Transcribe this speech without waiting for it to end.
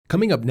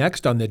Coming up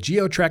next on the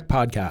GeoTrek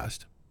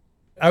podcast.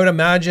 I would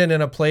imagine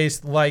in a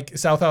place like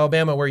South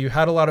Alabama where you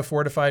had a lot of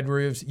fortified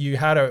roofs, you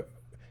had a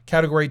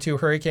Category 2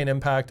 hurricane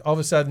impact, all of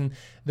a sudden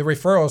the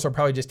referrals are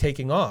probably just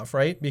taking off,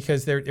 right?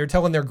 Because they're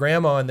telling their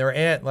grandma and their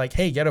aunt, like,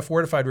 hey, get a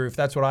fortified roof.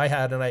 That's what I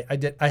had, and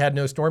I had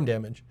no storm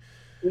damage.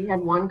 We had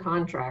one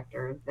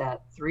contractor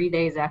that 3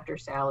 days after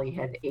Sally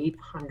had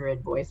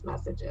 800 voice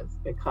messages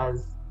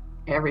because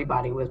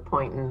everybody was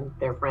pointing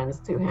their friends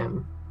to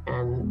him,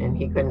 and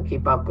he couldn't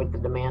keep up with the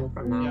demand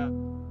from them.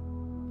 Yeah.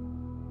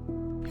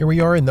 Here we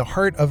are in the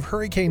heart of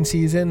hurricane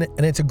season,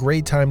 and it's a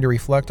great time to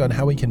reflect on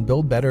how we can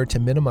build better to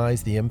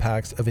minimize the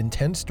impacts of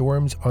intense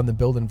storms on the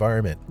built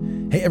environment.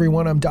 Hey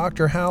everyone, I'm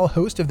Dr. Hal,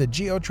 host of the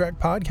GeoTrek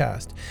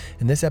podcast.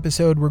 In this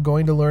episode, we're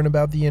going to learn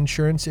about the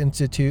Insurance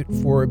Institute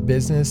for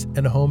Business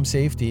and Home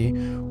Safety,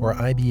 or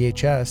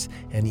IBHS,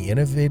 and the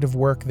innovative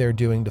work they're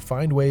doing to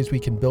find ways we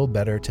can build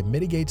better to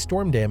mitigate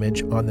storm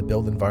damage on the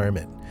built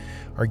environment.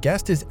 Our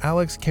guest is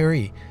Alex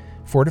Carey,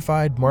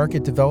 Fortified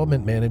Market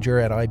Development Manager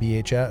at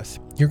IBHS.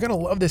 You're going to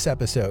love this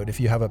episode if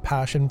you have a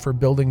passion for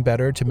building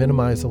better to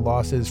minimize the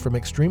losses from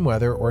extreme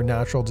weather or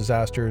natural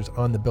disasters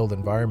on the built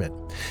environment.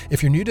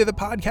 If you're new to the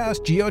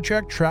podcast,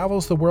 GeoTrek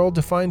travels the world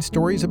to find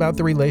stories about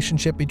the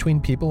relationship between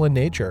people and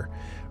nature.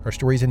 Our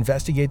stories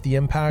investigate the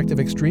impact of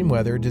extreme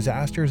weather,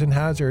 disasters, and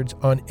hazards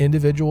on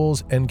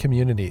individuals and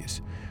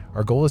communities.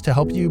 Our goal is to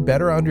help you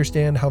better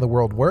understand how the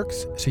world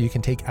works so you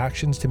can take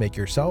actions to make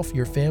yourself,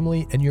 your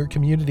family, and your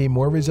community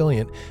more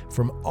resilient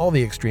from all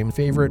the extreme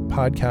favorite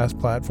podcast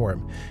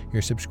platform.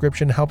 Your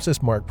subscription helps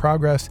us mark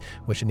progress,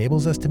 which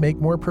enables us to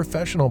make more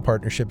professional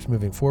partnerships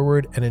moving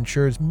forward and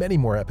ensures many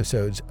more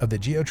episodes of the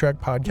GeoTrek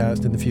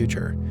podcast in the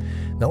future.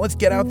 Now let's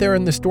get out there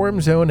in the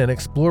storm zone and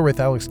explore with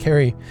Alex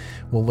Carey.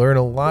 We'll learn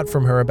a lot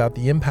from her about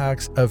the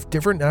impacts of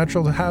different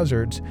natural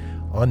hazards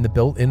on the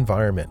built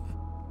environment.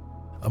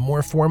 A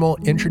more formal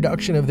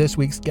introduction of this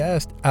week's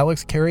guest,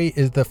 Alex Carey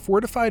is the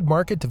Fortified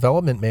Market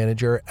Development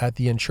Manager at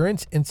the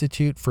Insurance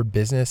Institute for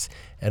Business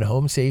and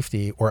Home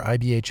Safety, or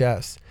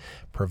IBHS,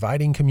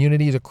 providing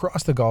communities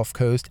across the Gulf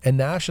Coast and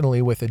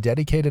nationally with a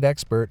dedicated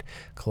expert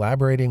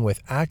collaborating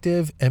with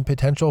active and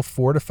potential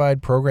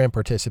fortified program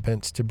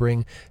participants to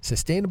bring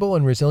sustainable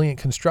and resilient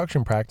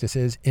construction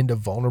practices into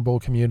vulnerable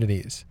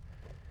communities.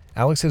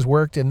 Alex has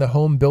worked in the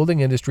home building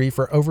industry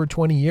for over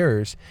 20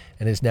 years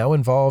and is now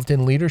involved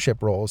in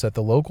leadership roles at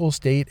the local,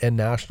 state, and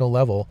national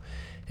level,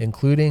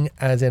 including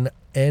as an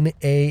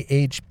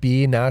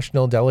NAHB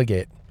national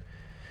delegate.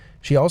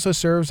 She also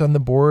serves on the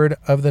board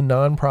of the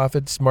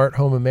nonprofit Smart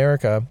Home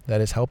America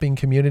that is helping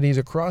communities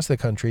across the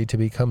country to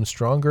become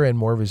stronger and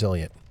more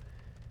resilient.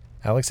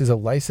 Alex is a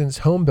licensed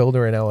home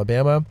builder in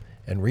Alabama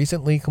and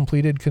recently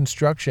completed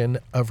construction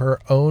of her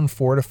own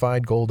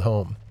fortified gold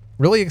home.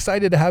 Really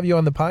excited to have you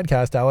on the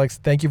podcast, Alex.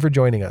 Thank you for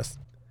joining us.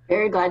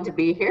 Very glad to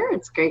be here.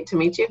 It's great to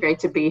meet you. Great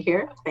to be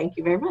here. Thank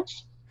you very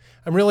much.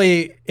 I'm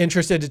really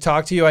interested to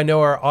talk to you. I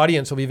know our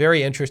audience will be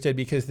very interested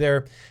because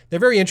they're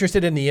very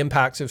interested in the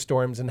impacts of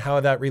storms and how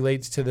that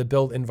relates to the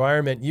built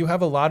environment. You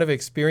have a lot of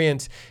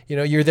experience. You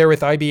know, you're there with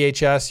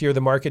IBHS, you're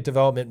the market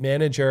development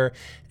manager,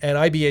 and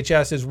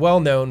IBHS is well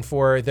known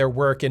for their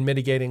work in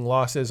mitigating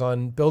losses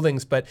on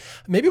buildings. But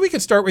maybe we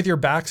could start with your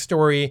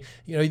backstory.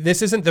 You know,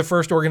 this isn't the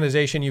first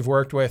organization you've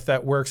worked with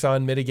that works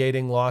on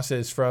mitigating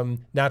losses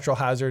from natural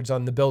hazards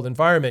on the built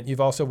environment. You've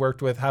also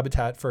worked with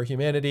Habitat for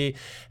Humanity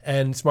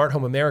and Smart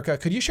Home America.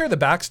 Could you share the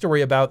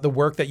backstory about the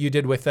work that you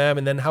did with them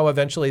and then how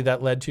eventually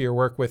that led to your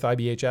work with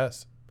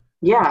IBHS?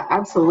 Yeah,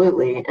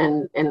 absolutely.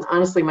 And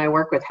honestly, my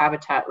work with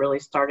Habitat really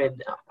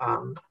started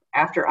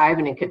after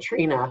Ivan and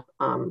Katrina,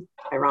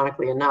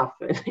 ironically enough.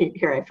 And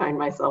here I find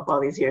myself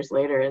all these years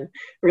later and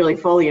really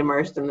fully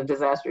immersed in the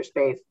disaster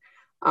space.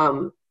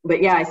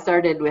 But yeah, I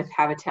started with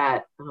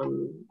Habitat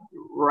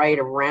right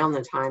around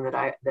the time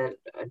that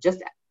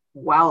just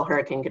while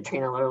Hurricane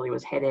Katrina literally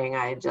was hitting.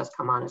 I had just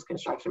come on as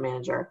construction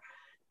manager.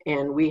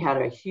 And we had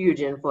a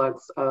huge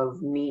influx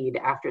of need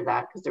after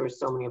that because there were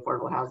so many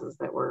affordable houses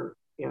that were,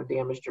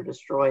 damaged or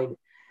destroyed.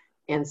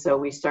 And so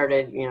we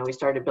started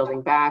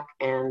building back,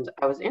 and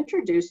I was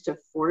introduced to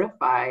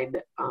Fortified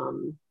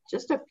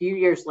just a few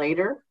years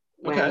later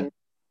when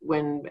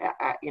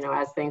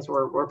as things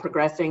were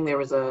progressing. There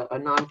was a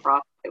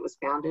nonprofit that was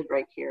founded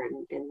right here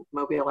in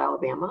Mobile,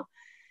 Alabama,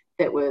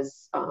 that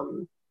was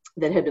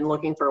that had been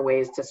looking for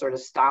ways to sort of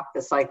stop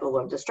the cycle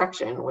of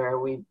destruction where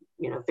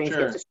things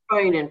get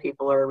destroyed and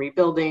people are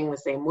rebuilding the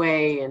same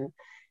way. And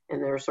they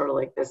were sort of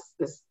like this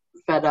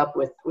fed up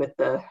with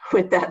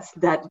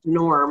that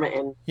norm.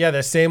 And yeah,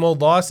 the same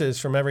old losses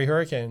from every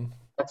hurricane.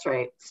 That's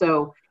right.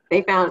 So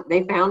they found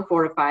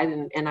Fortified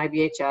and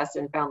IBHS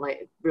and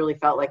really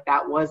felt like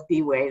that was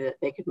the way that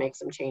they could make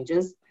some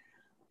changes.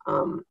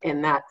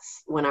 And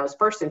that's when I was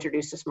first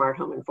introduced to Smart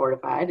Home and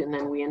Fortified. And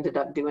then we ended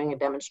up doing a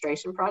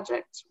demonstration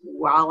project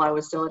while I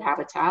was still at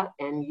Habitat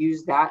and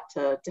used that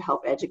to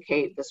help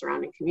educate the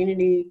surrounding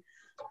community.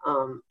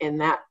 And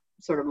that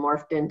sort of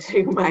morphed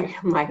into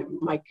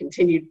my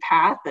continued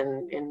path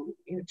and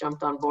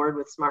jumped on board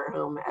with Smart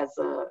Home as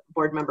a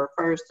board member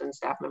first and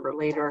staff member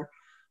later.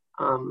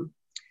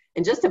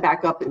 And just to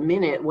back up a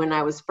minute, when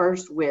I was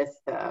first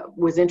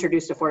was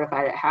introduced to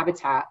Fortified at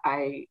Habitat,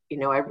 I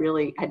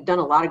really had done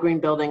a lot of green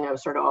building. I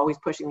was sort of always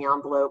pushing the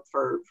envelope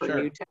for Sure.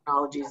 new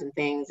technologies and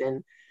things.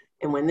 And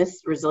when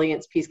this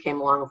resilience piece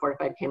came along and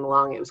Fortified came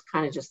along, it was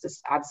kind of just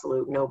this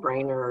absolute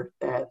no-brainer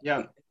that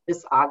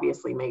this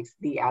obviously makes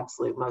the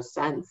absolute most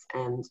sense.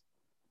 And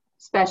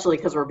especially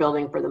because we're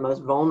building for the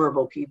most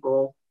vulnerable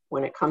people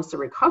when it comes to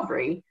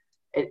recovery,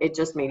 it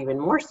just made even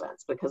more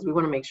sense because we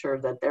want to make sure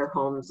that their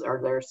homes are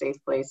their safe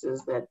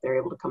places that they're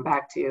able to come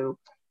back to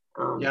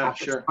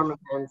after storm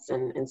events.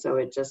 And so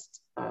it just,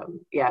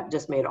 it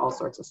just made all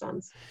sorts of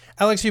sense.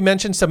 Alex, you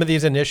mentioned some of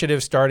these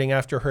initiatives starting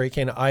after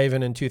Hurricane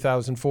Ivan in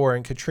 2004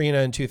 and Katrina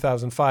in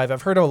 2005.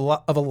 I've heard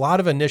of a lot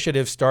of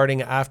initiatives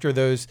starting after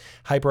those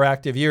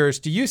hyperactive years.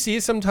 Do you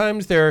see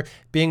sometimes there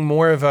being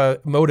more of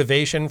a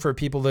motivation for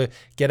people to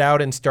get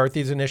out and start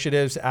these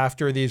initiatives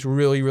after these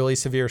really, really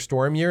severe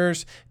storm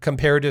years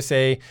compared to,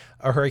 say,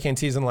 a hurricane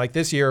season like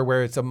this year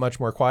where it's a much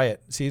more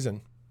quiet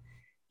season?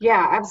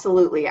 Yeah,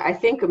 absolutely. I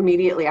think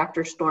immediately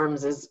after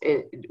storms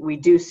we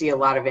do see a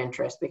lot of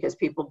interest because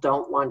people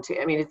don't want to.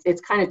 I mean,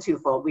 it's kind of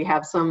twofold. We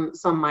have some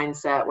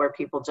mindset where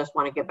people just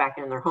want to get back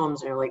in their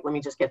homes and they're like, let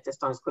me just get this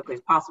done as quickly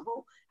as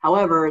possible.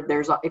 However,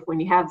 when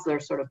you have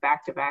their sort of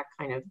back-to-back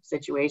kind of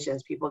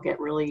situations, people get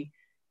really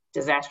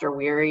disaster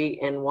weary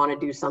and want to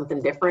do something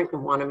different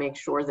and want to make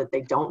sure that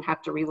they don't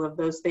have to relive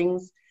those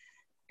things.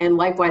 And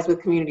likewise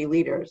with community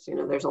leaders,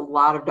 there's a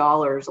lot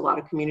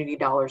of community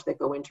dollars that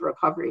go into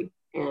recovery.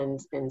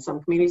 And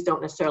some communities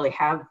don't necessarily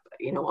have,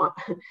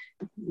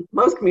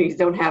 most communities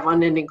don't have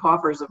unending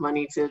coffers of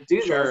money to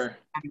do this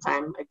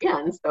time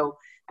again. So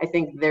I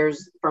think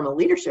from a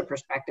leadership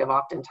perspective,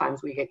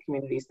 oftentimes we get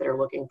communities that are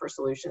looking for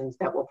solutions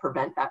that will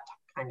prevent that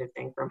kind of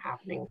thing from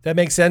happening. That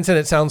makes sense. And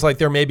it sounds like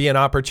there may be an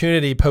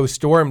opportunity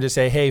post-storm to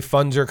say, hey,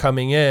 funds are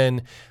coming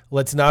in.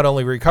 Let's not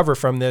only recover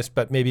from this,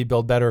 but maybe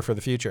build better for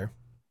the future.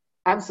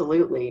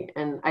 Absolutely.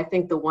 And I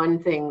think the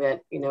one thing that,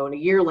 in a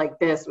year like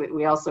this,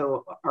 we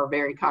also are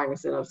very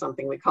cognizant of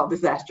something we call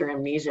disaster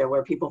amnesia,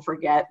 where people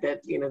forget that,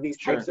 these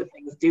types of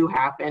things do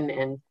happen.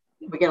 And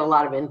we get a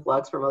lot of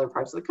influx from other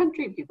parts of the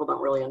country. People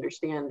don't really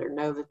understand or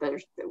know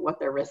what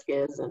their risk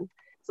is. And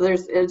so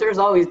there's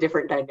always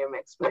different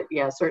dynamics. But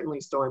yeah,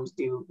 certainly storms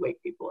do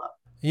wake people up.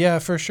 Yeah,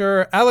 for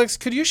sure. Alex,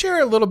 could you share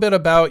a little bit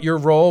about your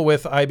role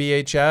with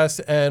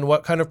IBHS and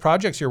what kind of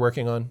projects you're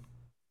working on?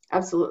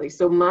 Absolutely.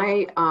 So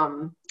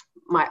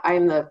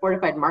I'm the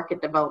Fortified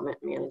Market Development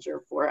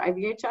Manager for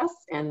IBHS.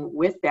 And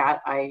with that,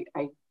 I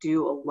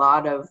do a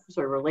lot of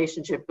sort of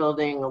relationship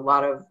building, a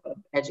lot of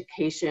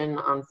education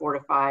on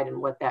Fortified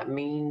and what that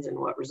means and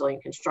what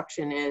resilient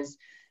construction is.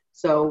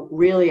 So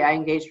really, I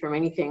engage from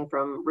anything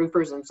from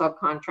roofers and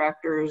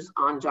subcontractors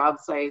on job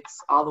sites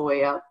all the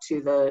way up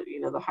to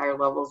the higher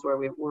levels where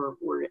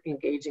we're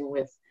engaging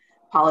with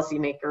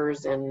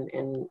policymakers and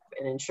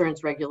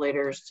insurance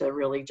regulators to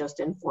really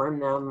just inform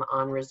them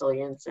on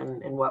resilience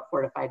and what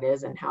Fortified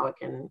is and how it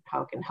can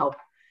help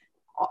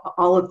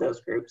all of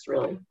those groups,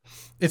 really.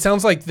 It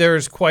sounds like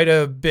there's quite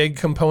a big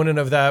component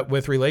of that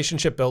with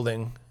relationship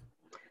building.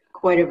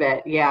 Quite a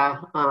bit, yeah.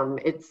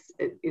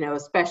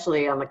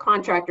 Especially on the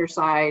contractor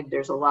side,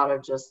 there's a lot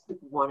of just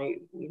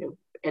wanting,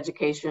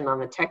 education on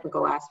the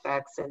technical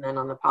aspects, and then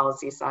on the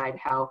policy side,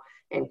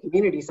 and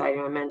community side,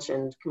 I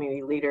mentioned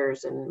community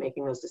leaders and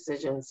making those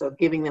decisions. So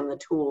giving them the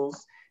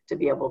tools to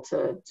be able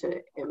to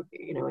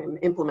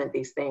implement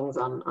these things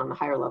on the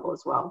higher level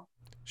as well.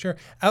 Sure.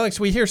 Alex,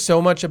 we hear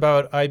so much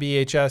about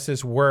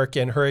IBHS's work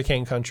in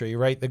hurricane country,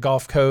 right? The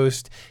Gulf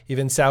Coast,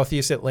 even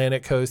Southeast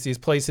Atlantic coast, these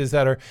places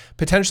that are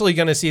potentially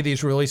going to see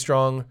these really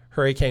strong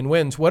hurricane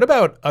winds. What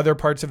about other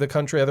parts of the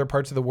country, other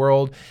parts of the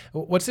world?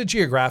 What's the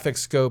geographic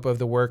scope of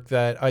the work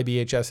that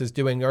IBHS is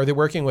doing? Are they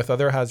working with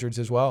other hazards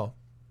as well?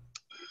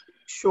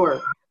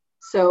 Sure.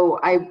 So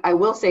I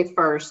will say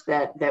first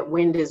that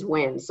wind is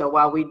wind. So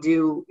while we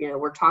do,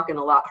 we're talking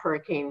a lot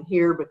hurricane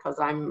here because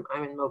I'm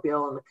in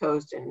Mobile on the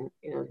coast, and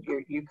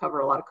you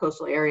cover a lot of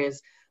coastal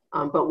areas.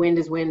 But wind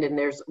is wind,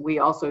 and we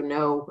also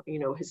know,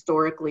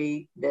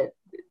 historically that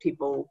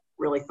people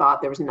really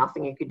thought there was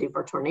nothing you could do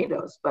for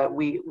tornadoes. But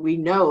we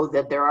know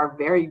that there are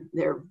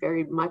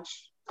very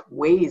much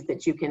ways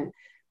that you can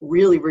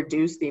really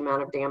reduce the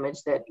amount of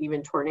damage that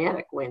even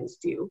tornadic winds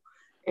do.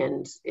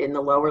 And in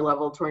the lower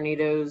level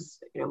tornadoes,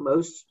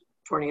 most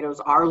tornadoes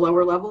are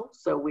lower level.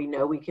 So we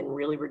know we can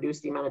really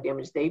reduce the amount of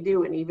damage they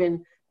do, and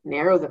even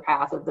narrow the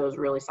path of those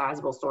really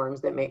sizable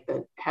storms that make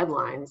the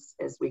headlines,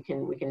 as we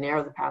can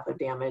narrow the path of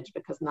damage,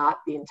 because not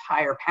the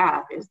entire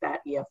path is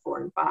that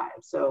EF4 and 5.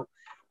 So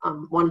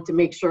wanted to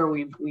make sure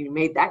we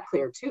made that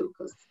clear too,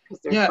 because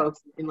there's folks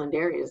in inland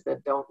areas that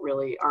aren't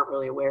really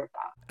aware of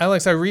that.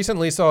 Alex, I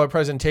recently saw a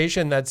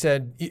presentation that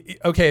said,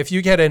 okay, if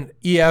you get an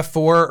EF4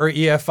 or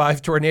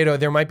EF5 tornado,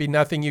 there might be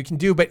nothing you can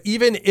do. But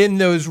even in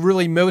those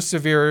really most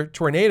severe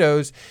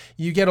tornadoes,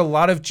 you get a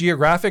lot of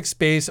geographic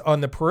space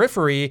on the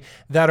periphery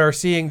that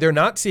they're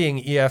not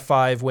seeing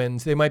EF5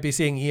 winds. They might be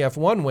seeing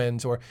EF1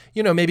 winds, or,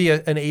 maybe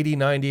an 80,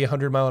 90,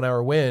 100 mile an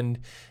hour wind.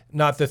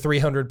 not the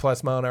 300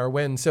 plus mile an hour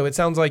winds. So it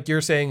sounds like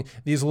you're saying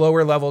these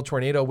lower level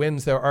tornado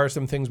winds, there are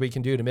some things we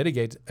can do to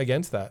mitigate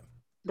against that.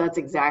 That's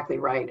exactly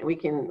right. And we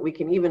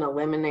can even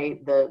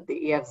eliminate the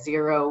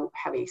EF0,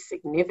 have a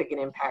significant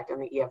impact on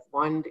the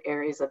EF1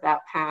 areas of that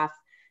path.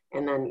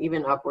 And then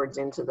even upwards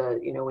into the,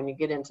 when you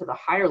get into the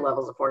higher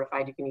levels of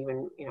fortified, you can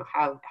even,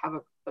 have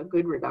a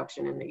good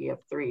reduction in the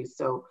EF3.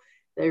 So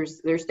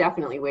there's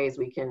definitely ways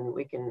we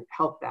can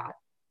help that.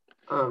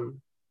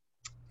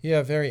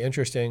 Yeah, very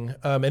interesting.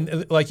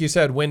 And like you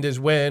said, wind is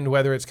wind,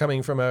 whether it's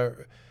coming from a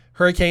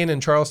hurricane in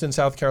Charleston,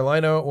 South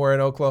Carolina, or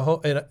an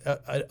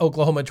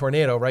Oklahoma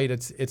tornado, right?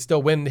 It's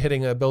still wind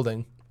hitting a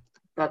building.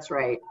 That's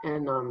right.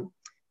 And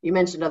you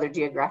mentioned other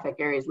geographic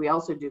areas. We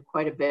also do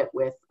quite a bit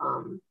with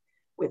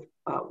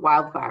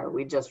wildfire.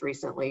 We just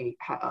recently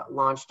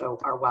launched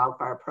our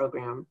wildfire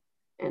program.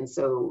 And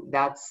so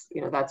that's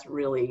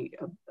really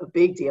a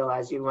big deal,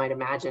 as you might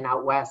imagine,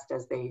 out west,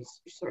 as they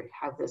sort of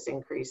have this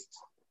increased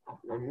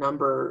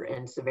number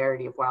and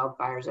severity of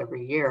wildfires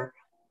every year.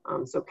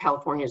 So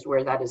California is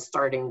where that is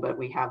starting, but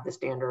we have the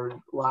standard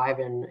live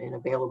and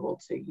available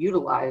to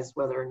utilize,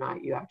 whether or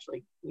not you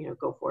actually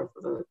go forth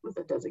with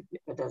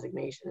a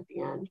designation at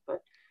the end.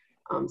 But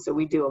so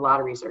we do a lot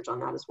of research on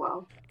that as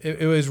well.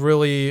 It was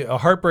really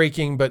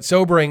heartbreaking but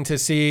sobering to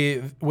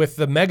see with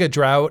the mega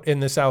drought in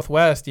the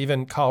Southwest,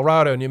 even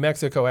Colorado, New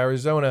Mexico,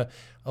 Arizona.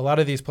 A lot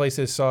of these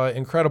places saw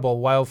incredible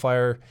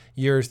wildfire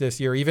years this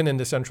year, even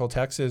into Central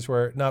Texas,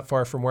 where not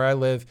far from where I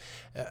live.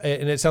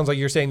 And it sounds like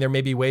you're saying there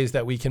may be ways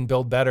that we can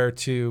build better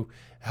to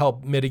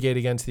help mitigate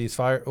against these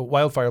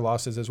wildfire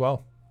losses as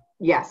well.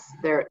 Yes,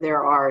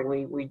 there are,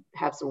 and we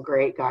have some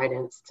great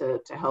guidance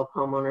to help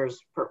homeowners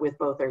with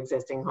both their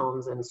existing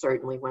homes and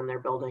certainly when they're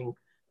building,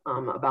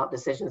 about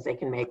decisions they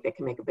can make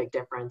a big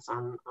difference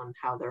on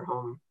how their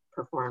home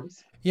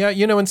performs. Yeah,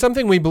 and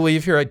something we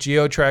believe here at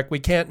GeoTrek, we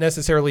can't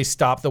necessarily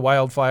stop the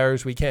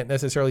wildfires, we can't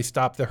necessarily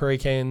stop the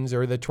hurricanes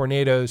or the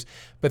tornadoes,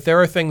 but there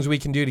are things we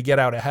can do to get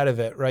out ahead of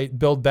it, right?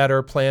 Build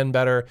better, plan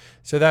better,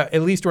 so that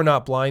at least we're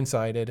not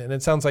blindsided. And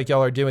it sounds like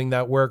y'all are doing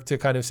that work to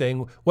kind of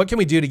saying, what can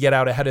we do to get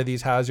out ahead of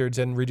these hazards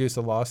and reduce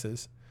the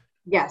losses?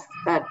 Yes,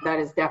 that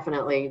is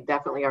definitely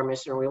our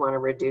mission. We want to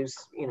reduce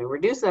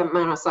the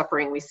amount of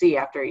suffering we see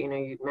after,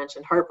 you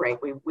mentioned heartbreak.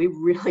 We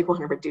really want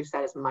to reduce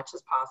that as much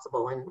as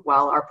possible. And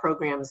while our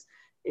programs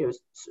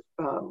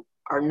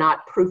are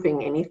not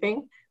proofing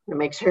anything, to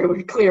make sure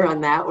we're clear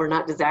on that, we're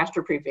not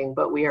disaster proofing,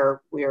 but we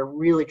are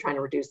really trying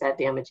to reduce that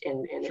damage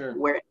and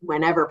sure,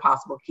 whenever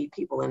possible, keep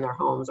people in their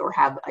homes or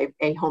have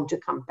a home to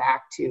come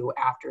back to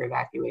after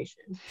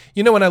evacuation.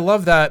 And I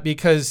love that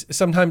because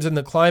sometimes in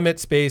the climate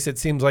space, it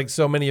seems like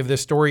so many of the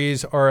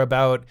stories are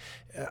about,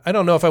 I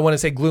don't know if I want to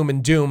say gloom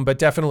and doom, but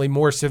definitely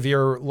more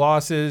severe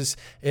losses,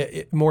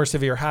 more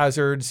severe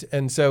hazards.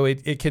 And so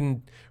it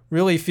can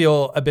really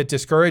feel a bit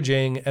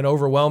discouraging and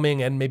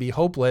overwhelming and maybe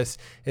hopeless.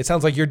 It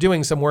sounds like you're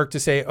doing some work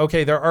to say,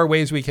 okay, there are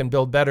ways we can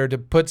build better to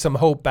put some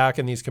hope back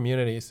in these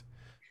communities.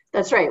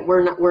 That's right.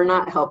 We're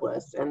not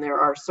helpless. And there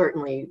are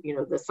certainly,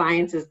 the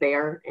science is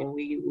there and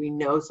we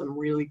know some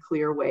really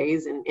clear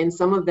ways and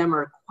some of them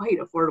are quite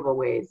affordable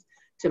ways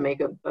to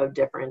make a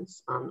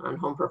difference on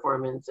home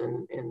performance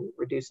and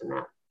reducing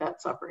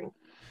that suffering.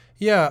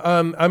 Yeah,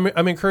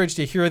 I'm encouraged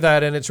to hear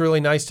that, and it's really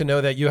nice to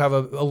know that you have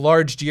a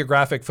large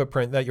geographic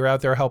footprint, that you're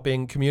out there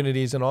helping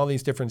communities in all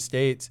these different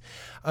states.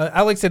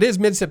 Alex, it is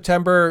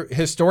mid-September,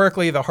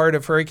 historically the heart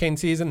of hurricane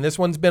season. This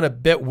one's been a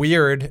bit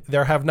weird.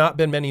 There have not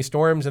been many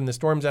storms, and the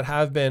storms that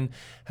have been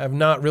have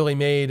not really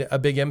made a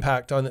big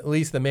impact on at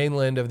least the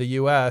mainland of the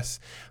U.S.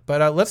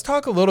 But let's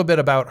talk a little bit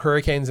about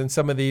hurricanes and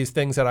some of these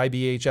things that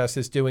IBHS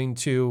is doing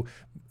to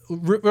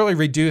really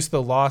reduce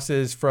the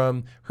losses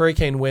from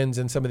hurricane winds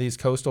in some of these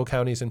coastal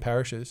counties and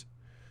parishes.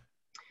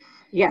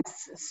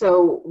 Yes.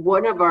 So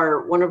one of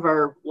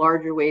our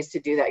larger ways to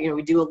do that,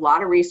 we do a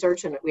lot of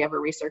research, and we have a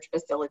research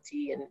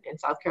facility in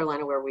South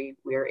Carolina where we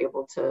are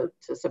able to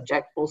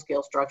subject full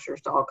scale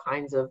structures to all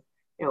kinds of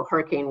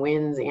hurricane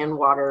winds and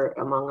water,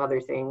 among other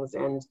things.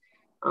 And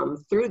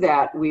through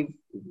that, we've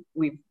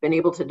been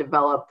able to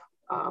develop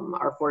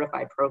our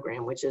Fortify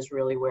program, which is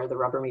really where the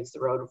rubber meets the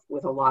road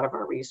with a lot of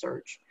our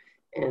research.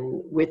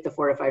 And with the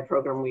Fortified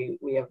program,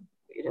 we have,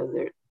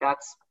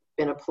 that's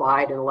been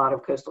applied in a lot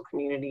of coastal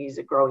communities,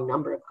 a growing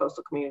number of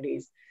coastal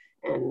communities.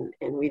 And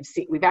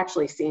we've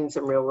actually seen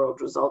some real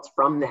world results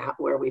from that,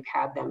 where we've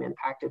had them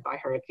impacted by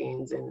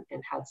hurricanes and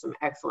had some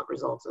excellent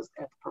results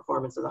at the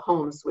performance of the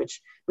homes, which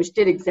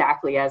did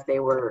exactly as they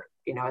were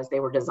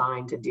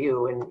designed to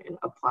do, and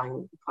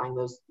applying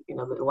those,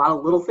 a lot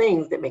of little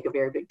things that make a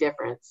very big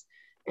difference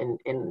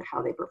in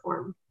how they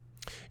perform.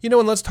 And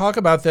let's talk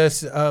about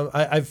this.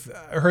 I've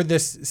heard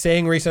this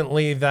saying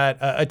recently that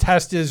a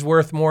test is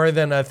worth more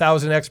than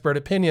 1,000 expert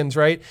opinions,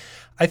 right?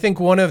 I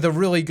think one of the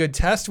really good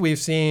tests we've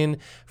seen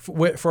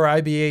for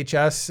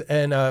IBHS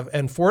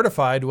and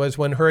Fortified was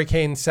when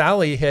Hurricane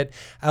Sally hit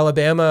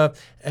Alabama,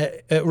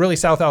 really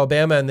South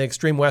Alabama and the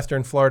extreme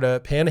western Florida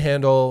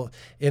panhandle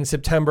in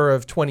September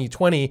of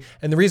 2020.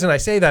 And the reason I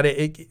say that,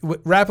 it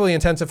rapidly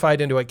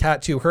intensified into a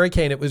Cat 2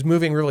 hurricane. It was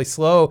moving really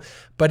slow,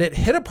 but it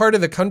hit a part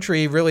of the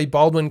country, really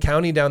Baldwin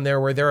County down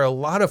there, where there are a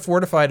lot of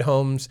fortified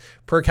homes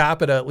per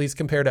capita, at least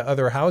compared to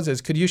other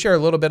houses. Could you share a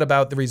little bit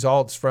about the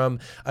results from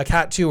a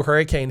Cat 2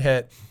 hurricane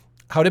hit?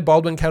 How did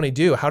Baldwin County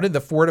do? How did the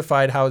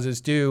fortified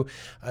houses do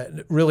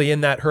really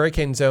in that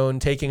hurricane zone,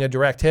 taking a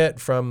direct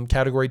hit from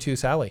Category 2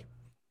 Sally?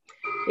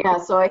 Yeah,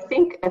 so I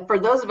think for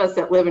those of us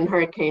that live in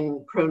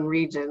hurricane-prone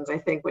regions, I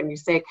think when you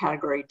say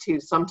Category 2,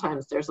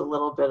 sometimes there's a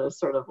little bit of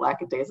sort of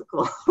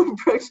lackadaisical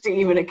approach to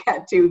even a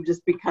Cat 2,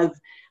 just because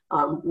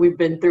we've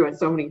been through it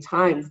so many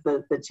times.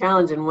 The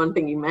challenge, and one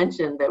thing you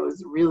mentioned that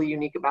was really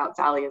unique about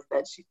Sally, is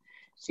that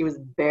she was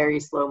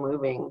very slow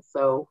moving.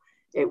 So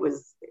it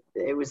was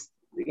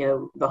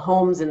the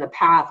homes in the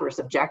path were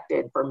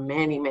subjected for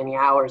many, many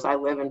hours. I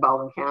live in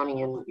Baldwin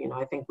County, and,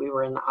 I think we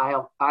were in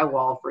the eye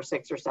wall for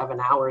 6 or 7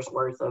 hours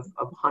worth of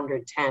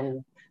 110,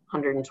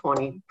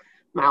 120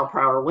 mile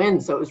per hour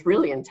winds. So it was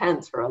really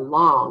intense for a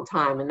long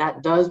time. And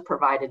that does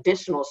provide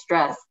additional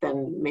stress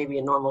than maybe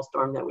a normal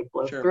storm that would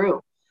blow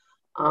through.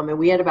 And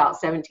we had about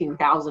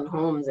 17,000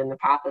 homes in the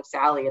path of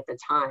Sally at the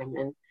time.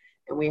 And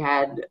we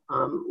had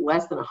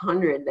less than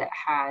 100 that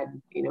had,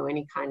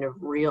 any kind of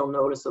real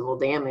noticeable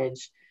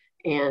damage.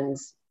 And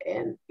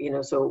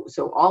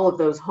so all of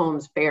those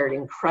homes fared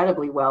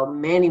incredibly well.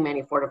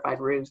 Many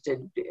fortified roofs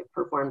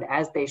performed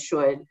as they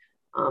should.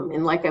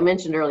 And like I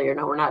mentioned earlier,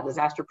 no, we're not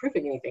disaster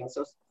proofing anything.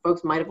 So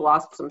folks might have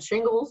lost some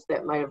shingles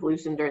that might have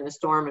loosened during the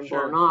storm and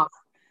blown off,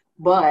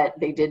 but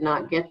they did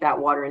not get that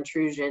water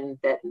intrusion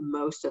that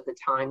most of the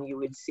time you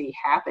would see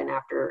happen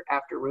after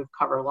roof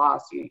cover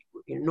loss.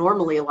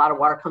 Normally a lot of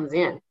water comes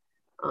in.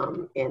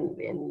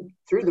 And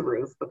through the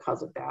roof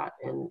because of that.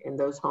 And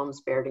those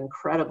homes fared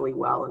incredibly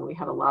well. And we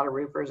had a lot of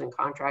roofers and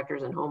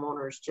contractors and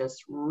homeowners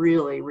just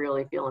really,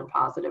 really feeling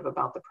positive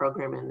about the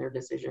program and their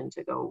decision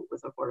to go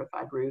with a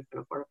fortified roof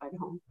and a fortified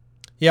home.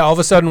 Yeah, all of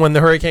a sudden when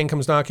the hurricane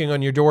comes knocking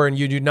on your door and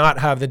you do not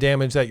have the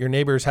damage that your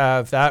neighbors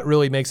have, that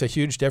really makes a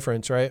huge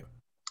difference, right?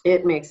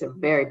 It makes a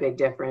very big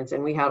difference.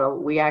 And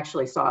we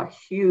actually saw a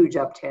huge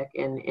uptick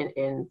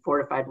in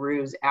fortified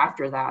roofs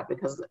after that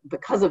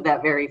because of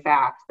that very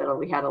fact that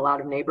we had a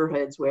lot of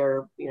neighborhoods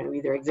where,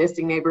 either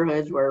existing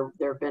neighborhoods where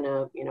there have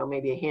been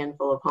maybe a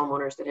handful of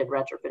homeowners that had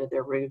retrofitted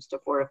their roofs to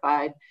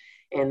fortified,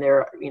 and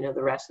the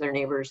rest of their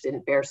neighbors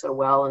didn't fare so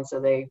well. And so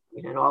they,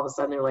 all of a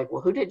sudden they're like,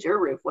 well, who did your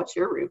roof? What's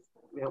your roof?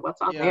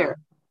 What's on there?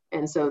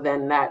 And so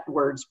then that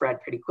word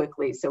spread pretty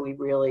quickly. So we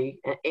really,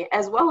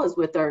 as well as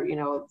with our,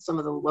 some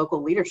of the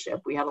local leadership,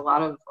 we had a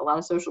lot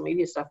of social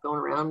media stuff going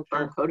around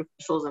from code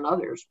officials and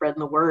others spreading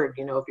the word.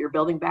 If you're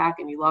building back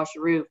and you lost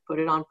your roof, put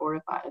it on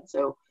fortified.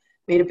 So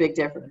made a big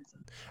difference.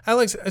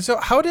 Alex, so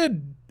how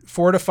did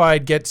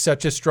Fortified get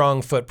such a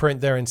strong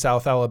footprint there in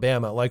South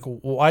Alabama? Like,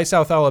 why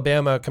South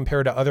Alabama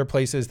compared to other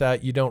places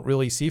that you don't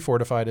really see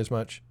fortified as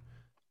much?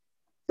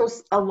 So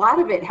a lot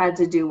of it had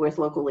to do with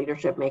local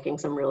leadership making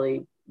some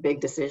really big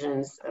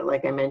decisions.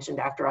 Like I mentioned,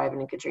 after Ivan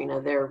and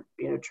Katrina, they're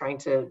trying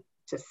to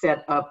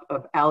set up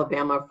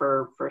Alabama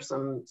for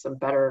some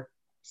better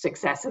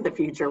success in the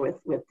future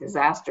with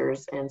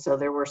disasters. And so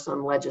there were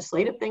some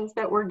legislative things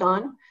that were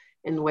done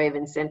in the way of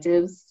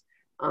incentives.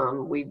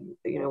 We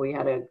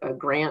had a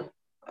grant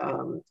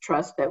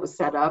trust that was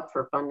set up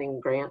for funding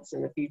grants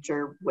in the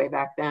future way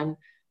back then.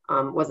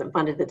 Wasn't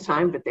funded at the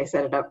time, but they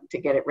set it up to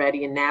get it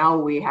ready. And now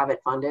we have it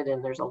funded,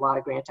 and there's a lot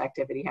of grant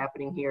activity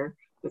happening here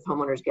with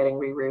homeowners getting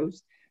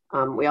re-roofs.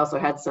 We also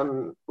had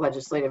some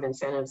legislative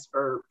incentives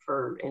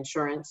for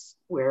insurance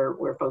where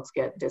folks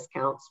get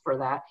discounts for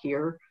that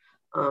here.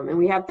 And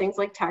we have things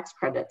like tax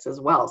credits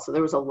as well. So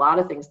there was a lot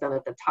of things done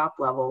at the top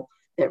level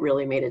that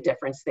really made a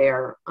difference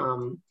there.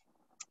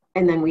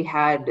 And then we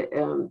had,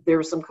 there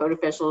were some code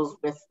officials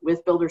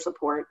with builder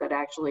support that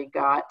actually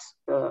got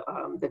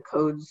the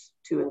codes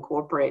to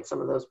incorporate some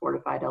of those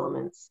fortified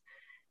elements.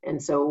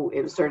 And so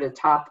it was sort of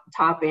top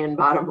and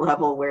bottom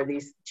level where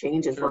these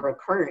changes were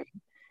occurring.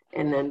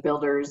 And then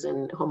builders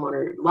and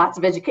homeowners, lots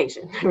of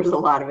education. There was a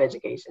lot of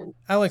education.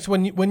 Alex,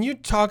 when you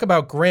talk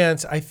about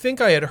grants, I think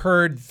I had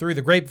heard through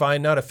the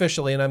grapevine, not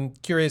officially, and I'm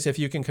curious if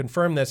you can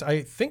confirm this.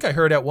 I think I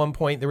heard at one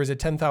point there was a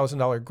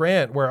 $10,000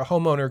 grant where a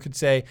homeowner could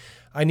say,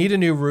 I need a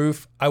new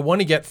roof. I want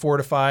to get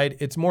fortified.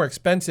 It's more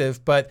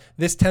expensive, but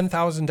this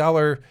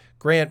 $10,000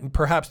 grant,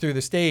 perhaps through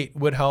the state,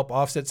 would help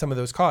offset some of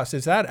those costs.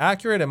 Is that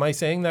accurate? Am I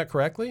saying that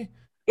correctly?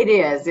 It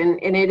is, and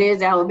it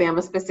is Alabama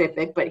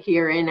specific, but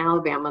here in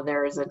Alabama,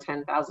 there is a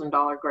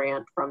 $10,000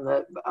 grant from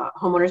the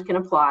homeowners can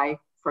apply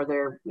for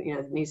their,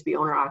 it needs to be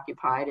owner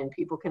occupied, and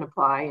people can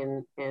apply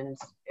and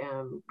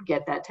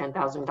get that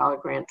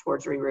 $10,000 grant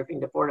towards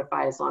re-roofing to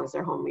fortify as long as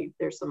their home meets.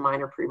 There's some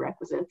minor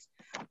prerequisites,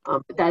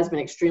 but that has been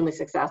extremely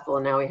successful.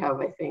 And now we have,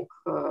 I think,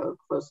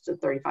 close to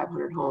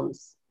 3,500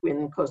 homes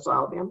in coastal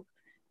Alabama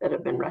that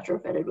have been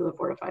retrofitted with a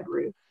fortified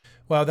roof.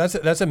 Wow,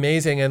 that's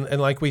amazing. And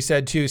like we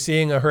said too,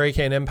 seeing a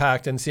hurricane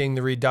impact and seeing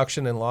the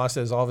reduction in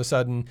losses, all of a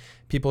sudden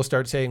people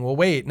start saying, well,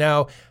 wait,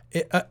 now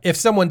if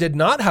someone did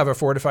not have a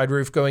fortified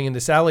roof going into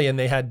Sally and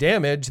they had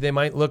damage, they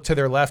might look to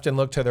their left and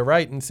look to their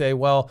right and say,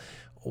 well,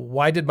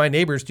 why did my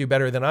neighbors do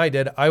better than I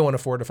did? I want a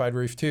fortified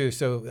roof too.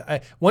 So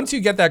once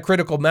you get that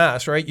critical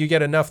mass, right, you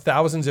get enough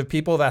thousands of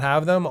people that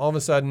have them, all of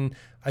a sudden,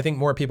 I think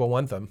more people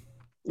want them.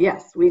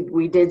 Yes,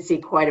 we did see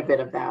quite a bit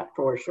of that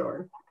for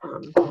sure.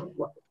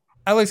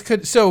 Alex,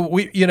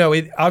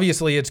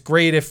 obviously it's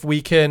great if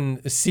we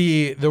can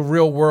see the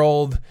real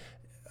world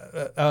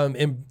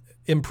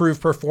improve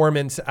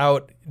performance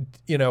out,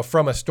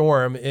 from a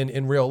storm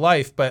in real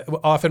life. But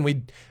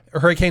often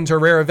hurricanes are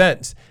rare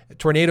events.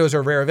 Tornadoes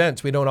are rare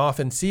events. We don't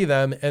often see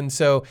them. And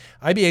so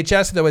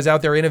IBHS, though, is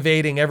out there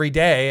innovating every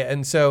day.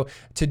 And so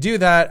to do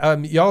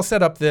that, y'all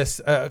set up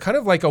this kind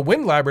of like a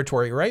wind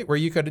laboratory, right? Where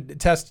you could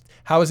test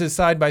houses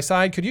side by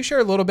side. Could you share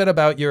a little bit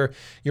about your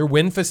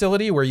wind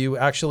facility where you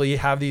actually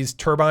have these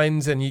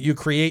turbines and you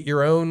create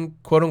your own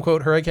quote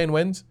unquote hurricane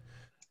winds?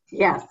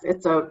 Yes,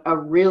 it's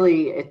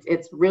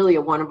it's really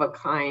a one of a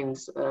kind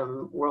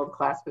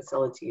world-class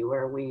facility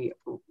where we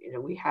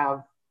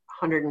have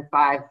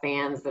 105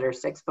 fans that are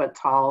 6 foot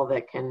tall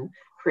that can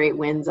create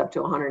winds up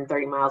to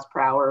 130 miles per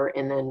hour.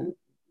 And then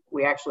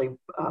we actually,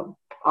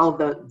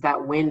 all of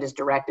that wind is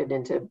directed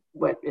into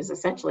what is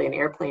essentially an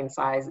airplane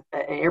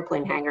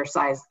hangar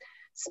size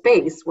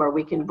space where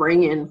we can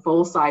bring in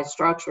full size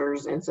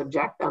structures and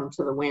subject them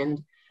to the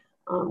wind.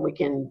 We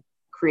can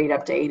create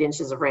up to 8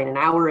 inches of rain an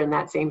hour in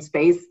that same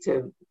space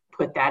to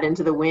put that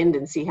into the wind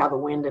and see how the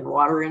wind and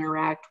water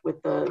interact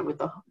with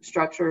the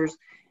structures.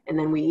 And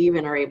then we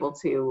even are able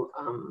to,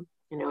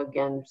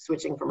 again,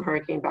 switching from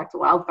hurricane back to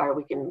wildfire,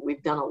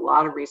 we've done a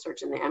lot of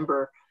research in the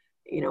ember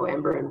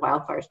and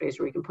wildfire space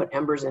where we can put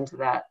embers into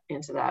that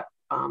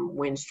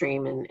wind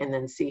stream and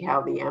then see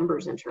how the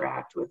embers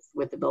interact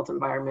with the built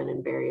environment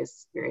and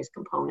various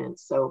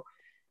components. So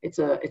it's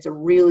a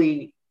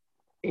really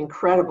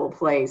incredible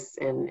place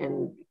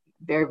and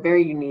very,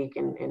 very unique.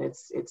 And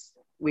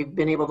we've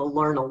been able to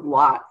learn a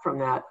lot from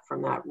that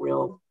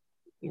real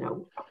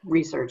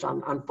research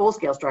on full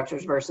scale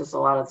structures versus a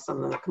lot of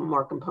some of the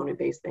more component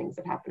based things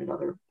that happen in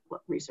other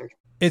research.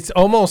 It's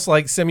almost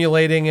like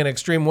simulating an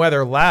extreme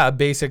weather lab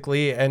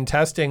basically and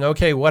testing,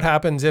 okay, what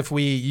happens if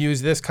we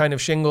use this kind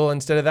of shingle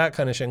instead of that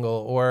kind of shingle,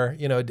 or,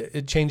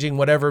 changing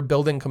whatever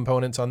building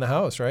components on the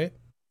house, right?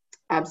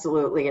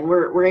 Absolutely. And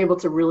we're able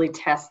to really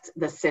test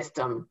the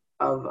system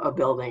of a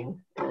building,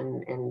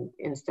 and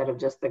instead of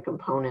just the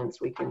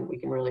components, we can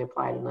really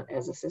apply it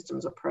as a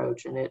systems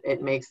approach, and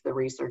it makes the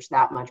research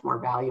that much more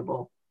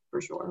valuable for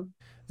sure.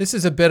 This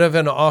is a bit of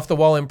an off the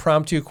wall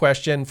impromptu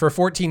question. For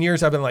 14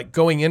 years, I've been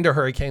going into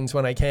hurricanes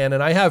when I can,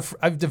 and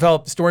I've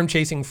developed storm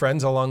chasing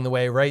friends along the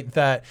way, right?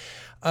 That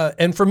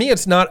and for me,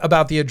 it's not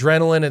about the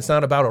adrenaline. It's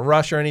not about a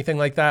rush or anything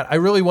like that. I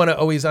really want to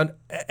always,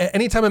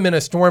 anytime I'm in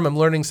a storm, I'm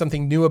learning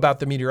something new about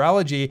the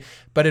meteorology.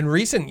 But in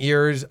recent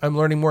years, I'm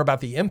learning more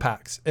about the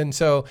impacts. And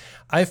so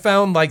I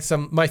found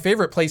my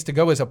favorite place to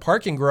go is a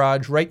parking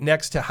garage right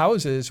next to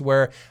houses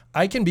where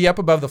I can be up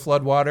above the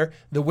floodwater.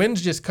 The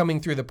wind's just coming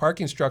through the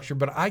parking structure,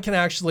 but I can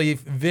actually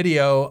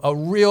video a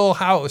real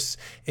house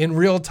in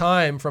real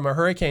time from a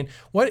hurricane.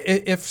 What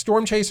if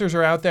storm chasers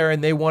are out there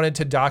and they wanted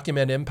to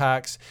document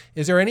impacts?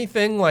 Is there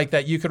anything like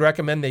that you could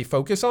recommend they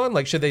focus on?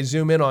 Like, should they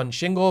zoom in on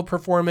shingle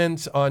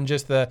performance, on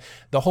just the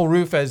whole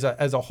roof as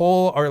a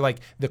whole, or like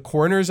the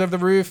corners of the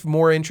roof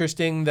more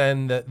interesting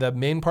than the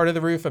main part of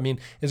the roof? I mean,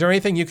 is there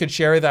anything you could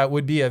share that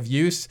would be of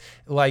use,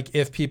 like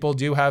if people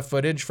do have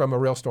footage from a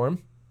real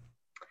storm?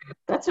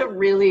 That's a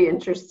really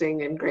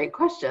interesting and great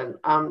question.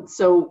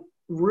 So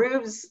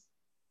roofs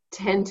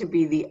tend to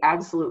be the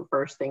absolute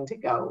first thing to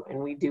go, and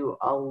we do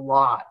a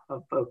lot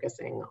of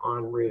focusing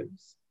on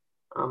roofs.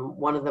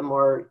 One of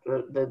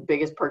the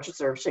biggest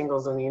purchaser of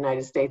shingles in the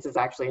United States is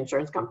actually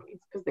insurance companies,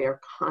 because they are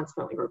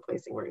constantly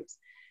replacing roofs.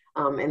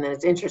 And then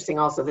it's interesting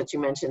also that you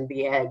mentioned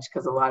the edge,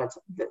 because a lot of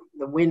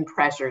the wind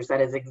pressures,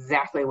 that is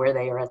exactly where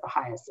they are at the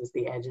highest, is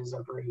the edges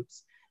of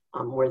roofs,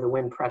 where the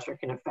wind pressure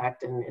can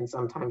affect and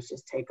sometimes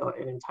just take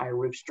an entire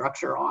roof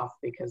structure off,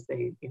 because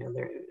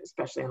they're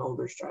especially on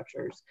older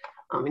structures.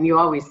 And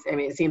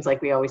it seems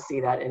like we always see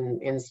that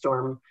in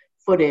storm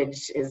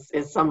footage is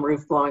some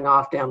roof blowing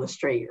off down the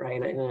street,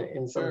 right?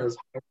 In some of those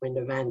higher wind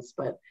events.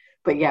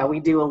 But yeah,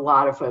 we do a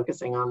lot of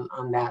focusing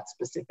on that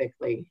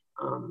specifically.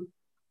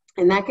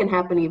 And that can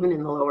happen even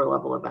in the lower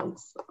level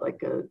events, like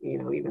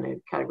even a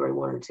category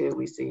 1 or 2.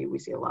 We see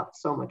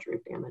so much roof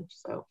damage.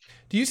 So,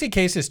 do you see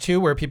cases too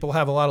where people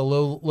have a lot of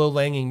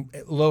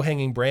low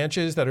hanging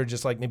branches that are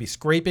just like maybe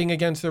scraping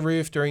against the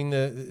roof during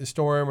the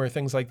storm or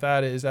things like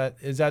that? Is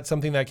that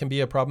something that can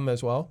be a problem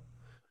as well?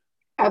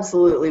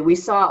 Absolutely. We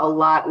saw a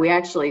lot. We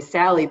actually,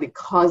 Sally,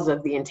 because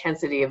of the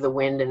intensity of the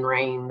wind and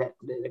rain that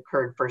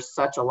occurred for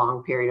such a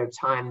long period of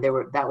time, that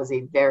was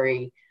a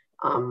very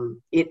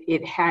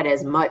it had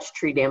as much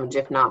tree damage,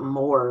 if not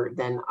more,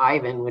 than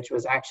Ivan, which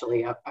was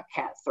actually a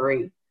Cat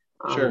 3.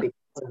 Sure.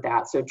 of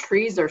that. So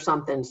trees are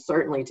something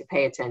certainly to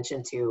pay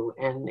attention to,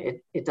 and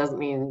it doesn't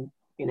mean,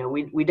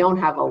 we don't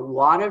have a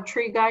lot of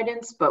tree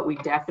guidance, but we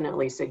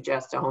definitely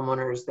suggest to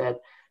homeowners that,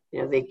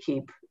 they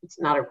keep,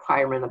 it's not a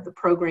requirement of the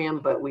program,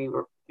 but we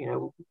were,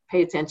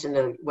 pay attention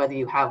to whether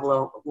you have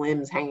low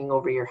limbs hanging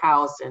over your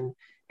house and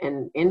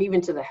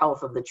even to the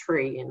health of the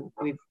tree. And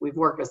we've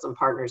worked with some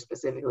partners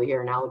specifically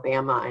here in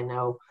Alabama. I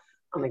know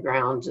on the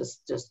ground,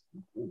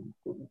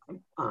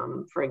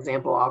 for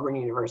example, Auburn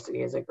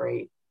University is a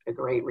great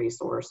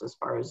resource as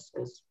far as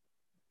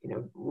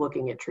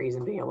looking at trees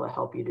and being able to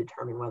help you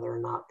determine whether or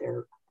not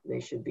they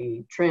should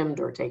be trimmed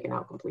or taken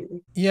out completely.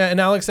 Yeah,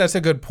 and Alex, that's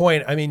a good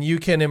point. I mean, you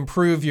can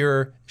improve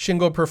your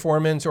shingle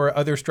performance or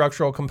other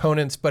structural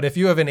components, but if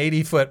you have an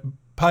 80-foot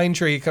pine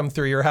tree come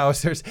through your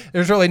house,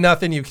 there's really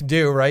nothing you can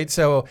do, right?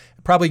 So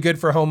probably good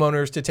for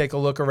homeowners to take a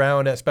look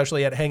around,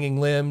 especially at hanging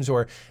limbs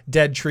or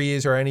dead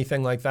trees or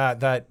anything like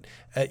that.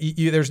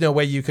 There's no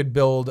way you could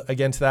build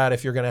against that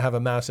if you're going to have a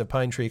massive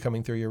pine tree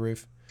coming through your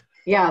roof.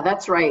 Yeah,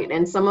 that's right.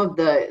 And some of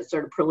the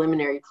sort of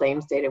preliminary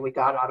claims data we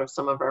got out of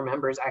some of our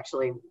members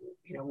actually,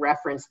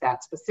 referenced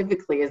that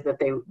specifically, is that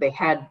they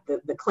had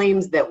the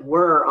claims that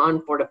were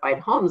on fortified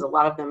homes. A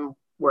lot of them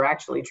were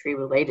actually tree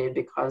related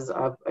because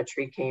of a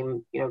tree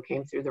came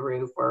through the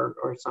roof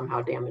or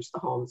somehow damaged the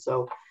home.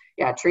 So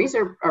yeah, trees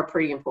are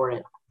pretty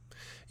important.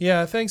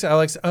 Yeah, thanks,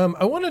 Alex.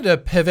 I wanted to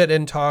pivot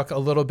and talk a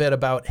little bit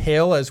about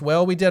hail as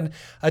well. We did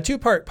a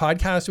 2-part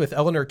podcast with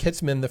Eleanor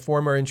Kitzman, the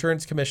former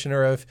insurance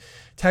commissioner of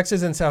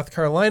Texas and South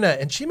Carolina,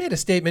 and she made a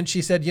statement.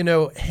 She said,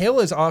 hail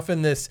is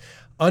often this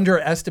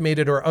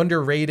underestimated or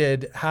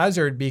underrated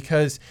hazard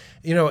because,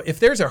 if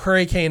there's a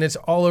hurricane, it's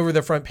all over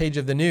the front page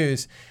of the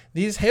news.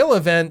 These hail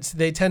events,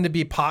 they tend to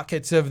be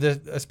pockets of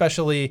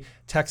especially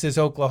Texas,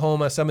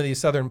 Oklahoma, some of these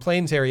southern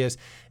plains areas.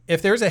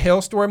 If there's a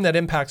hailstorm that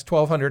impacts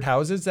 1,200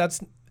 houses,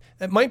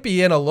 it might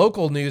be in a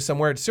local news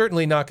somewhere. It's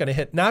certainly not going to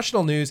hit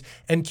national news.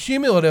 And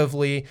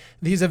cumulatively,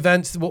 these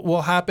events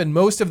will happen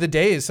most of the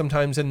days,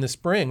 sometimes in the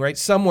spring, right?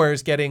 Somewhere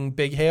is getting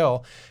big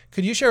hail.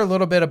 Could you share a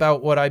little bit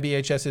about what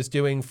IBHS is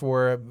doing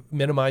for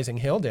minimizing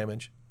hail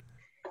damage?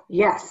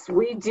 Yes,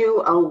 we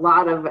do a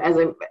lot of,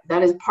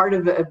 that is part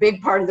of a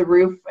big part of the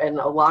roof, and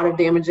a lot of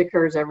damage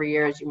occurs every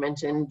year, as you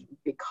mentioned,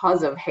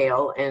 because of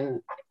hail.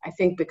 And I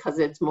think because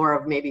it's more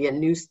of maybe a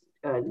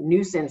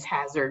nuisance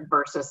hazard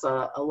versus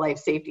a life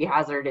safety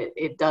hazard,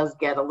 it does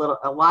get a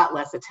lot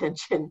less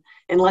attention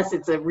unless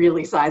it's a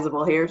really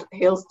sizable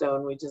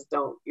hailstone. We just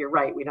don't, you're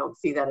right, we don't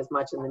see that as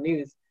much in the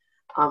news.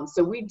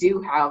 So we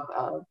do have,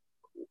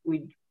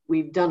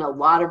 we've done a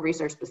lot of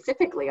research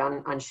specifically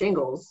on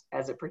shingles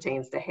as it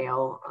pertains to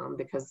hail,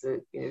 because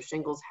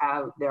shingles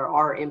there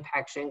are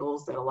impact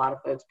shingles that a lot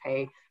of folks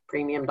pay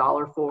premium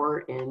dollar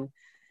for. And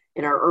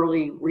in our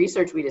early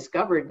research, we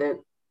discovered that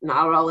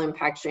not all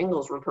impact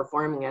shingles were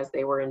performing as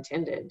they were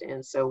intended.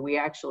 And so we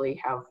actually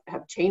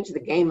have changed the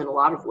game in a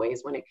lot of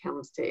ways when it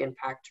comes to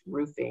impact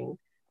roofing,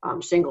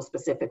 shingles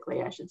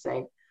specifically, I should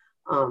say,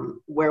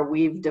 where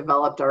we've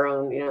developed our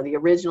own, the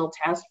original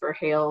test for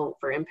hail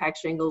for impact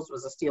shingles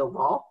was a steel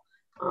ball.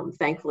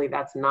 Thankfully,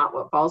 that's not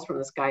what balls from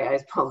the sky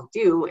ice balls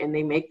do, and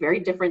they make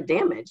very different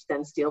damage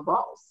than steel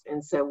balls.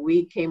 And so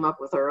we came up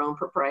with our own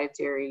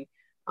proprietary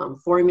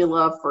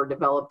formula for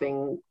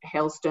developing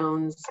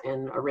hailstones,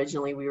 and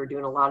originally we were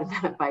doing a lot of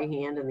that by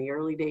hand in the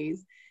early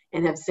days,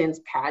 and have since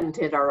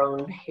patented our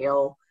own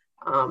hail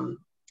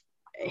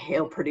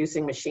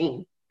producing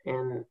machine,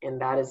 and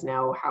that is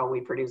now how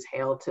we produce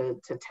hail to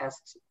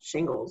test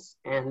shingles.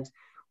 And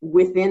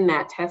within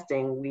that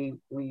testing,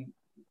 we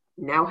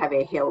now have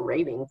a hail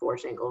rating for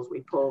shingles.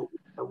 We pull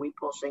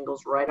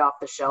shingles right off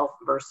the shelf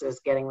versus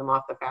getting them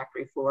off the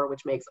factory floor,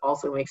 which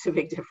also makes a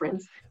big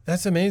difference.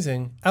 That's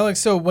amazing.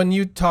 Alex, so when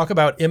you talk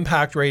about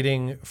impact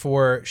rating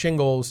for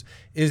shingles,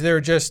 is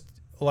there just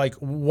like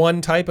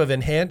one type of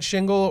enhanced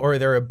shingle, or are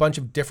there a bunch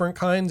of different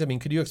kinds? I mean,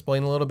 could you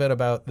explain a little bit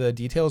about the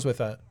details with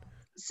that?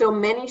 So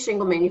many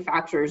shingle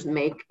manufacturers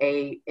make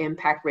a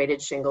impact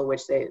rated shingle,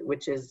 which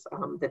is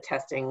the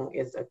testing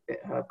is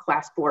a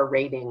class 4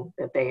 rating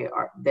that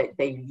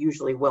they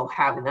usually will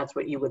have, and that's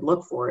what you would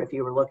look for if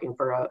you were looking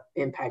for a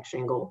impact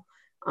shingle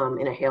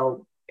in a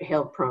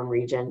hail prone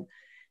region.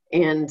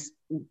 And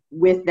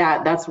with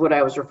that, that's what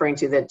I was referring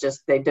to, that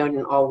just they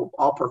don't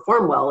all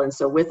perform well. And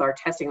so with our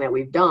testing that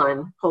we've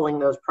done, pulling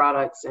those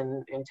products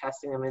and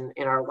testing them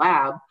in our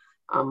lab,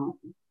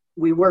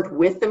 we worked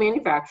with the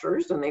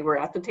manufacturers, and they were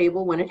at the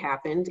table when it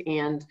happened,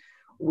 and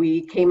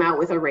we came out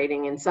with a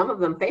rating, and some of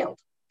them failed.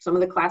 Some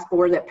of the class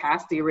 4 that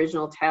passed the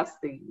original test,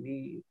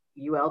 the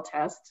UL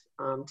test,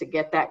 to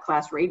get that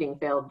class rating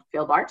failed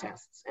our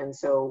tests. And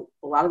so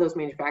a lot of those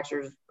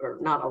manufacturers, or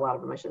not a lot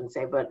of them, I shouldn't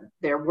say, but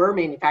there were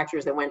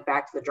manufacturers that went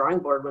back to the drawing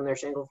board when their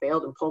shingle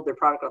failed and pulled their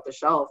product off the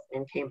shelf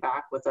and came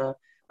back with a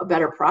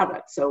better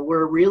product. So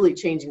we're really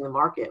changing the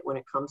market when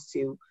it comes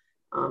to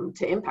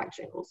impact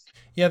shingles.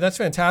 Yeah, that's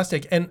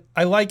fantastic. And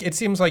it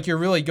seems like you're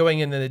really going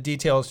into the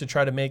details to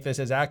try to make this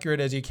as accurate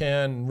as you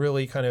can, and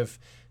really kind of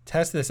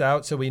test this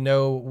out so we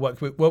know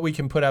what we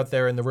can put out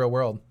there in the real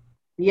world.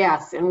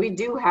 Yes, and we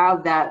do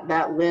have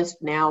that list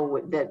now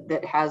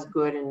that has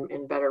good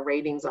and better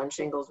ratings on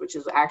shingles, which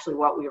is actually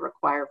what we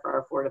require for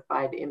our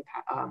fortified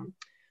impact,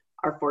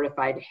 our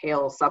fortified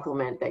hail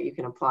supplement that you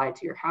can apply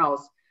to your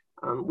house.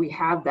 We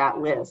have that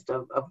list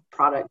of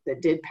products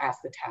that did pass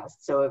the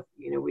test. So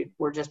if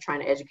we're just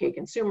trying to educate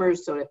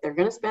consumers, so if they're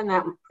going to spend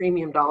that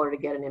premium dollar to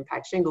get an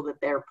impact shingle, that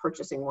they're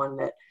purchasing one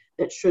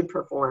that should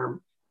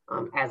perform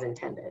as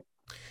intended.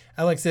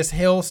 Alex, this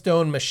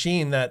hailstone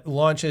machine that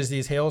launches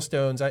these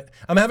hailstones,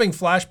 I'm having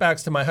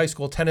flashbacks to my high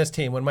school tennis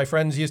team when my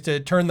friends used to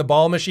turn the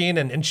ball machine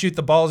and shoot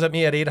the balls at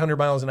me at 800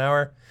 miles an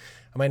hour.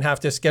 I might have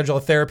to schedule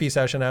a therapy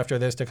session after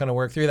this to kind of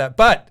work through that,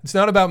 but it's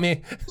not about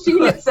me. The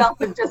machine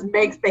itself, it just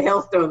makes the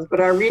hailstones, but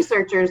our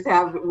researchers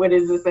have what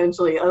is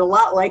essentially a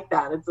lot like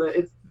that.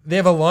 They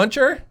have a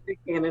launcher?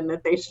 Cannon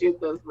that they shoot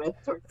those with.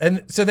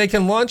 And so they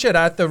can launch it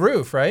at the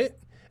roof, right?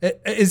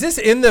 Is this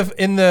in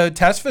the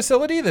test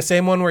facility, the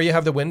same one where you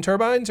have the wind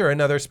turbines, or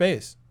another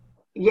space?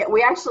 Yeah,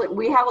 we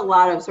have a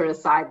lot of sort of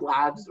side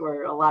labs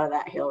where a lot of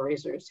that hail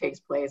research takes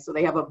place. So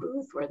they have a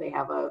booth where they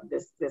have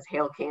this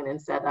hail cannon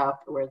set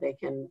up where they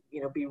can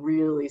be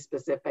really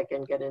specific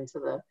and get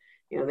into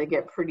they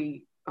get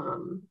pretty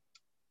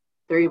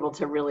they're able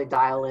to really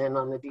dial in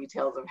on the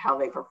details of how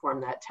they perform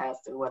that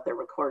test and what they're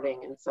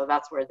recording. And so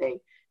that's where they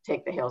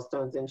take the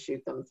hailstones and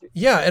shoot them through.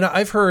 Yeah, and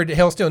I've heard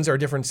hailstones are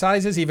different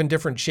sizes, even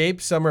different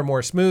shapes. Some are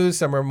more smooth,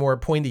 some are more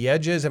pointy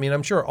edges. I mean,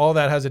 I'm sure all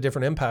that has a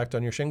different impact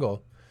on your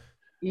shingle.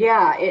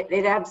 Yeah,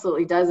 it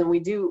absolutely does.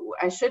 And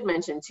I should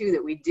mention too,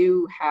 that we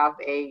do have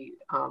a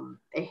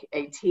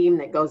team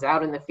that goes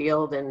out in the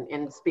field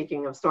and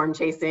speaking of storm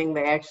chasing,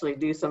 they actually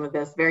do some of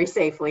this very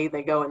safely.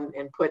 They go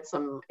and put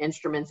some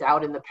instruments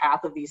out in the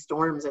path of these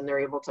storms, and they're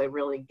able to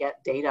really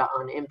get data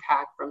on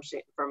impact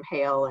from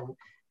hail.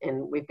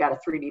 And we've got a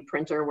 3D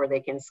printer where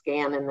they can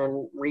scan and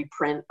then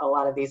reprint a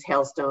lot of these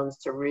hailstones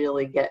to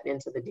really get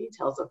into the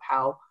details of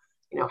how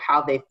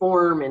they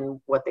form and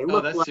what they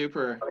look like. Oh, that's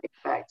super.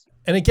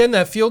 And again,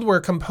 that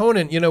fieldwork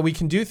component, we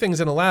can do things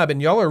in a lab,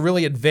 and y'all are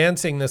really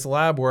advancing this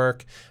lab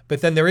work.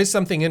 But then there is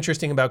something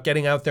interesting about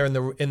getting out there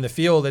in the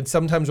field. And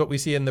sometimes what we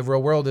see in the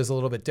real world is a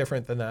little bit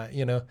different than that.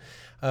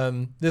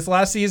 This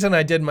last season,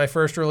 I did my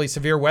first really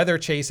severe weather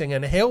chasing,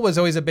 and hail was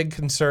always a big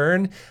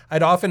concern.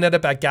 I'd often end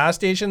up at gas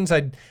stations.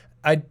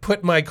 I'd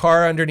put my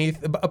car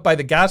up by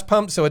the gas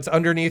pump, so it's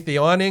underneath the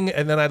awning,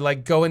 and then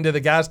I'd go into the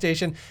gas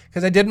station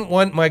because I didn't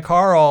want my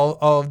car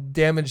all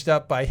damaged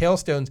up by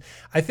hailstones.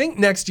 I think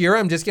next year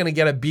I'm just going to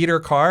get a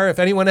beater car. If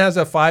anyone has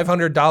a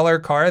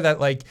 $500 car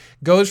that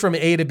goes from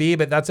A to B,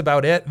 but that's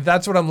about it,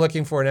 that's what I'm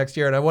looking for next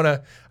year. And I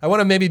want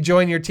to maybe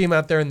join your team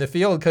out there in the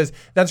field, because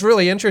that's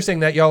really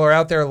interesting that y'all are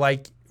out there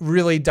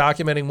really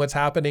documenting what's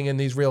happening in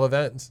these real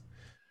events.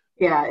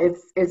 Yeah,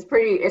 it's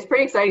pretty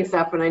exciting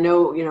stuff, and I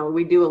know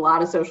we do a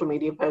lot of social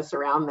media posts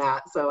around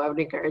that. So I would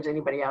encourage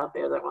anybody out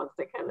there that wants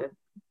to kind of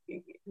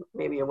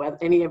maybe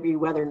any of you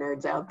weather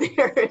nerds out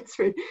there.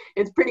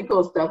 It's pretty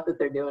cool stuff that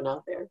they're doing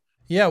out there.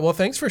 Yeah, well,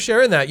 thanks for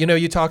sharing that.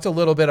 You talked a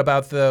little bit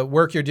about the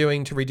work you're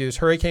doing to reduce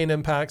hurricane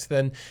impacts,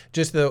 then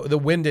just the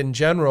wind in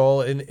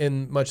general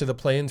in much of the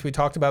plains. We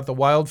talked about the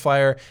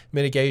wildfire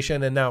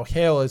mitigation and now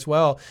hail as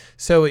well.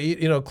 So,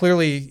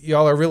 clearly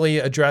y'all are really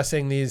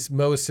addressing these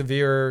most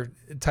severe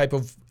type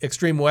of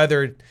extreme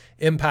weather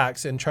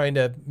impacts and trying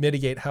to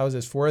mitigate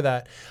houses for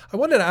that. I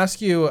wanted to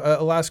ask you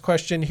a last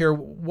question here.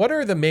 What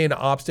are the main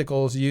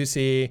obstacles you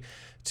see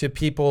to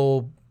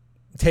people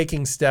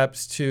taking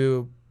steps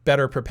to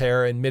better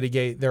prepare and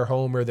mitigate their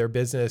home or their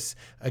business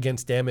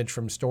against damage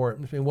from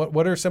storms? I mean,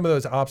 what are some of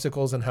those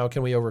obstacles, and how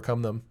can we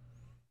overcome them?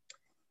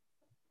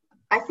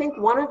 I think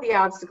one of the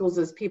obstacles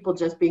is people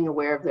just being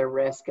aware of their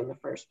risk in the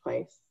first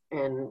place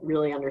and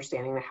really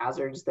understanding the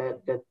hazards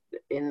that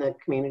in the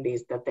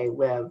communities that they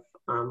live.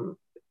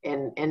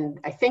 And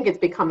I think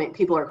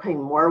people are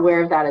becoming more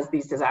aware of that as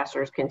these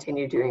disasters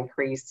continue to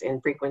increase in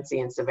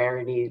frequency and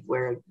severity,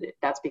 where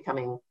that's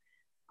becoming,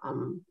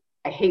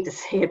 I hate to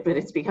say it, but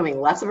it's becoming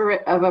less of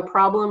a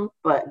problem,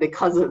 but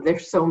because they're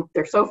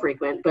so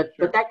frequent, but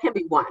that can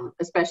be one,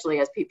 especially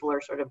as people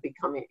are sort of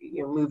becoming,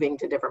 moving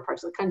to different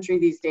parts of the country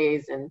these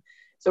days. And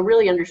so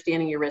really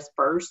understanding your risk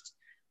first.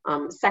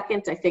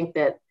 Second, I think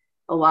that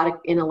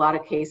in a lot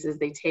of cases,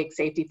 they take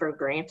safety for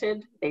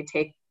granted. They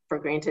take for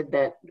granted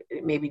that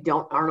maybe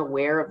aren't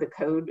aware of the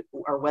code,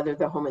 or whether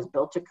the home is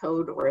built to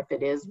code, or if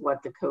it is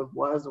what the code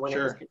was when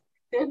it was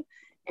constructed.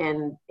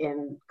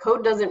 And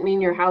code doesn't mean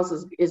your house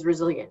is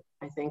resilient.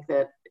 I think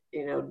that,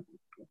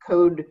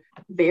 code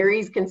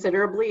varies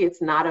considerably.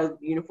 It's not a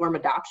uniform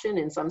adoption,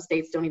 and some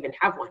states don't even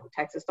have one.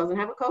 Texas doesn't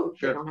have a code.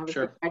 They don't have a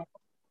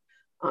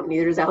code.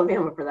 Neither does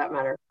Alabama, for that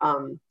matter.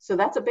 So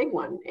that's a big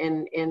one.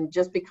 And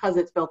just because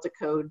it's built to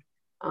code,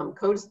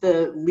 code's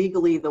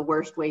legally the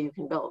worst way you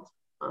can build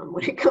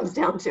when it comes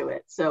down to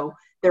it. So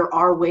there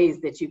are ways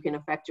that you can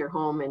affect your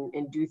home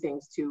and do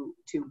things to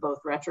both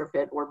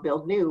retrofit or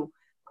build new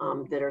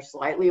that are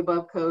slightly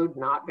above code,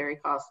 not very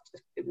cost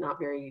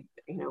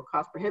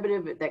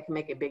prohibitive, that can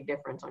make a big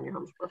difference on your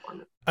home's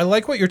performance. I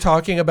like what you're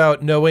talking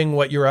about, knowing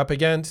what you're up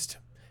against,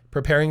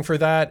 preparing for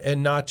that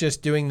and not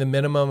just doing the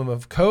minimum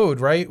of code,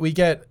 right?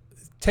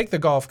 Take the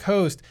Gulf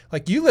Coast,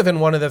 like you live in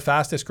one of the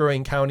fastest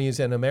growing counties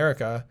in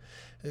America,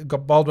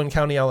 Baldwin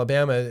County,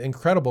 Alabama,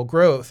 incredible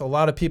growth. A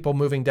lot of people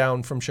moving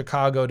down from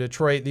Chicago,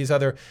 Detroit, these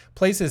other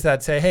places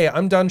that say, hey,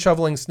 I'm done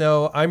shoveling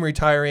snow. I'm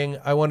retiring.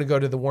 I want to go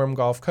to the warm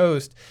Gulf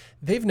Coast.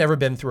 They've never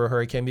been through a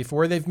hurricane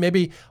before. They've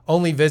maybe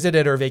only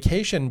visited or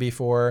vacationed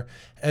before.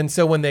 And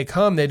so when they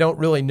come, they don't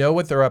really know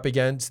what they're up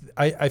against.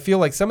 I feel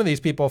like some of these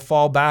people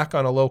fall back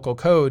on a local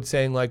code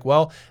saying like,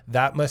 well,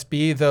 that must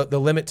be the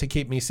limit to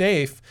keep me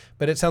safe.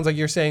 But it sounds like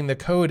you're saying the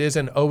code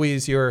isn't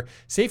always your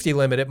safety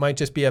limit. It might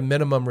just be a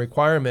minimum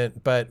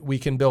requirement, but we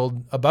can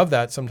build above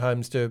that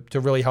sometimes to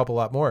really help a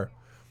lot more.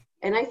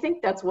 And I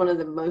think that's one of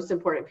the most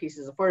important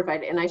pieces of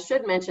Fortified. And I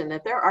should mention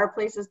that there are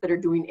places that are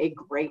doing a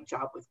great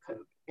job with code.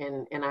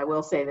 And I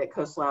will say that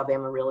coastal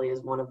Alabama really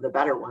is one of the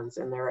better ones.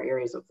 And there are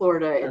areas of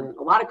Florida and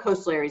a lot of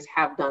coastal areas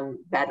have done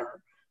better.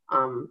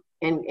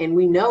 And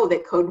we know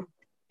that code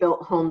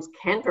built homes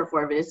can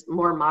perform, it's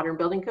more modern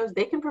building codes,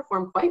 they can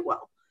perform quite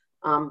well.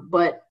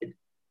 But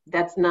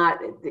that's not,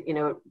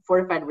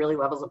 Fortified really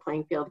levels the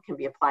playing field, can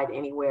be applied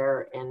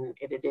anywhere. And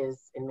it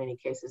is in many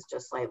cases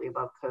just slightly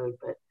above code,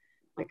 but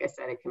like I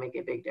said, it can make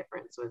a big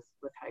difference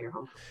with how your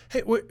home.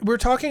 Hey, we're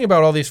talking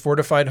about all these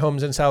fortified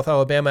homes in South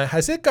Alabama.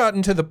 Has it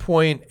gotten to the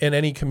point in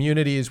any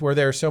communities where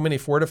there are so many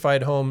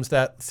fortified homes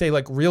that, say,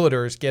 like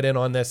realtors get in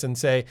on this and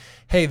say,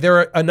 hey,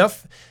 there's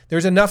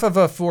enough of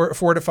a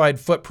fortified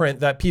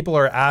footprint that people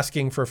are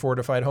asking for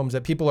fortified homes,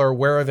 that people are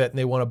aware of it and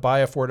they want to buy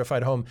a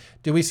fortified home?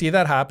 Do we see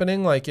that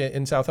happening like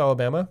in South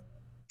Alabama?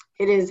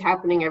 It is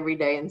happening every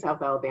day in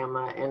South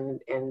Alabama,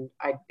 and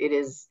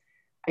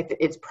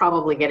it's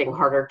probably getting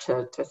harder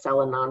to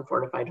sell a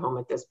non-fortified home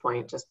at this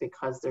point, just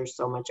because there's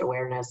so much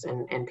awareness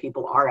and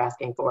people are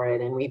asking for it.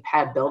 And we've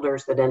had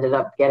builders that ended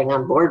up getting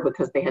on board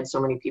because they had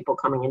so many people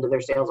coming into their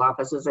sales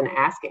offices and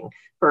asking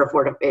for a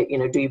fortified,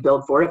 do you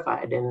build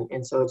fortified?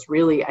 And so it's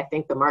really, I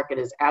think the market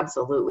is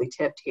absolutely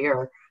tipped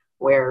here,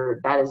 where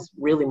that is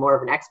really more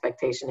of an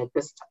expectation at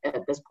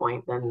this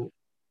point than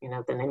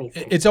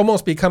anything. It's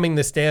almost becoming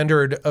the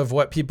standard of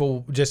what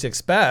people just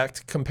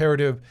expect compared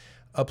to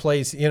a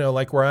place,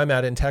 like where I'm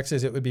at in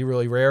Texas. It would be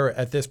really rare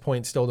at this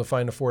point still to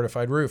find a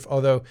fortified roof.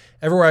 Although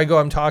everywhere I go,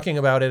 I'm talking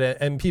about it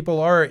and people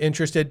are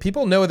interested.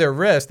 People know their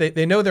risk.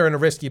 They know they're in a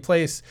risky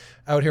place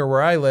out here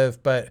where I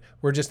live, but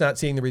we're just not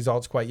seeing the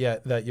results quite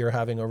yet that you're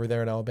having over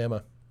there in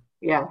Alabama.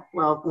 Yeah,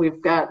 well,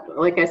 we've got,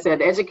 like I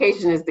said,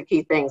 education is the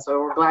key thing. So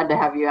we're glad to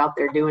have you out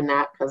there doing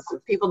that, because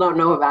if people don't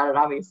know about it,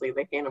 obviously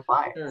they can't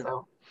apply it. Sure.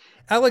 So.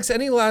 Alex,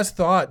 any last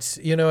thoughts?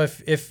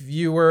 If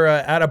you were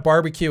at a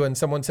barbecue and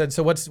someone said,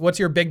 "So what's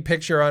your big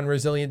picture on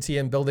resiliency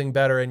and building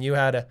better?" and you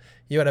had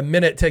a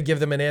minute to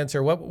give them an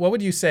answer, what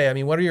would you say? I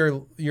mean, what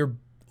are your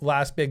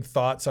last big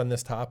thoughts on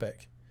this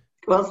topic?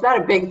 Well, it's not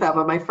a big thought,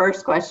 but my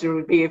first question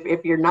would be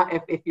if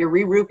you're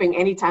re-roofing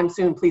anytime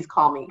soon, please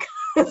call me.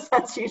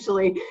 That's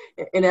usually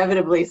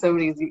inevitably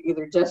somebody's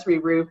either just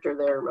re-roofed or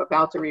they're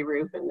about to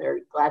re-roof and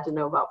they're glad to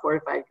know about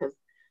Fortified, because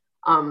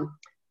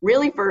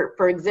really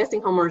for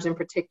existing homeowners in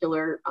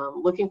particular,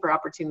 looking for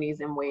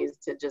opportunities and ways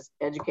to just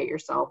educate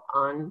yourself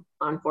on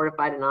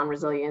Fortified and on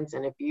resilience.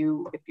 And if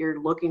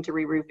you're looking to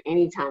re-roof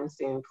anytime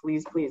soon,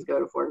 please go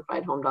to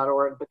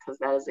fortifiedhome.org, because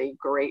that is a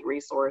great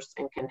resource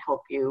and can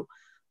help you.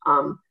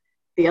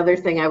 The other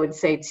thing I would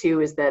say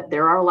too is that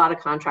there are a lot of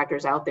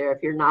contractors out there.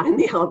 If you're not in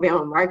the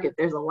Alabama market,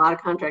 there's a lot of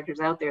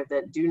contractors out there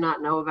that do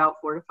not know about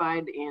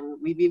Fortified, and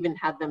we've even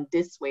had them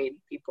dissuade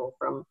people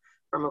from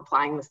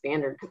applying the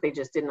standard because they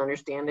just didn't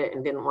understand it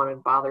and didn't want to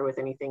bother with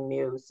anything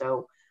new.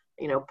 So,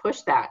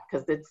 push that,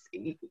 because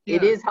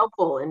it is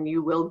helpful and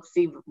you will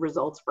see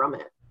results from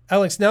it.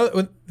 Alex, now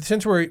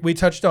since we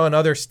touched on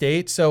other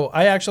states, so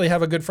I actually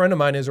have a good friend of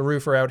mine is a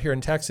roofer out here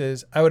in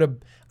Texas. I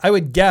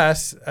would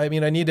guess, I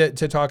mean, I need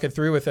to talk it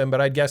through with him,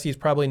 but I'd guess he's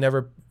probably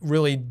never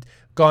really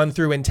gone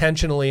through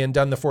intentionally and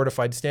done the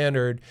fortified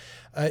standard.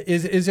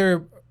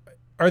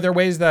 Are there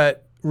ways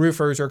that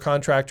roofers or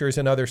contractors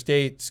in other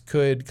states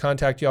could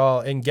contact y'all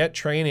and get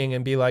training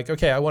and be like,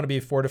 okay, I want to be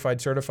fortified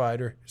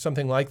certified or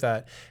something like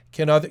that?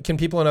 Can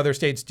people in other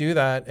states do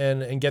that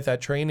and get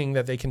that training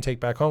that they can take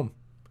back home?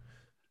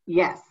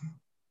 Yes.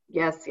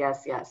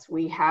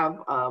 We have,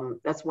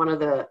 that's one of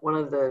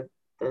the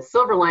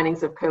silver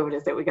linings of COVID,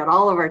 is that we got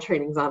all of our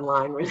trainings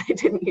online where they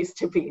didn't used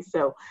to be.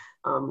 So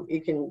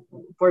you can,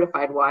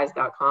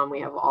 fortifiedwise.com, we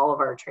have all of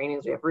our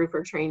trainings. We have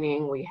roofer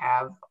training, we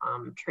have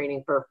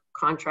training for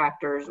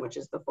contractors, which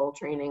is the full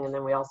training. And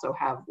then we also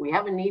have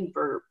a need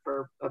for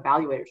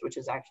evaluators, which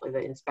is actually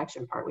the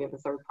inspection part. We have a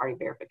third-party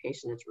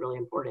verification that's really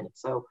important.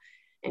 So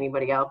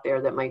anybody out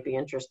there that might be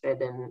interested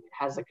and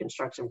has a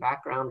construction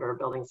background or a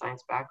building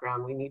science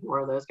background, we need more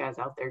of those guys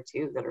out there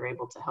too, that are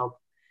able to help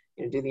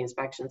do the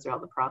inspections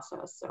throughout the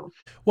process. So,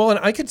 well, and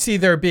I could see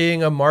there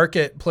being a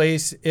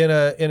marketplace in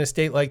a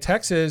state like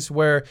Texas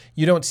where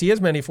you don't see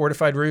as many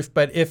fortified roof,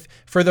 but if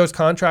for those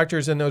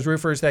contractors and those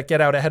roofers that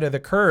get out ahead of the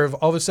curve,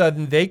 all of a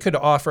sudden they could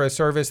offer a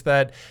service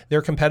that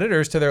their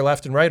competitors to their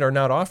left and right are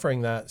not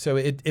offering that. So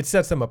it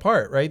sets them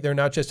apart, right? They're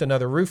not just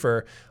another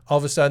roofer. All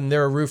of a sudden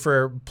they're a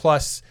roofer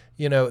plus,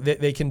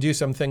 they can do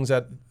some things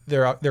that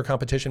their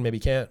competition maybe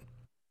can't.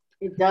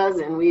 It does,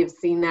 and we've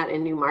seen that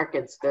in new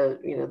markets.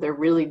 There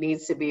really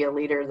needs to be a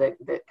leader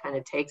that kind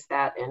of takes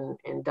that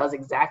and does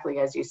exactly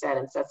as you said,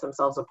 and sets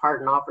themselves apart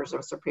and offers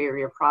a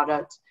superior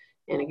product.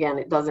 And again,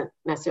 it doesn't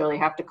necessarily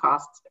have to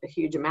cost a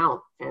huge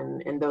amount,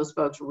 and those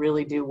folks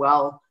really do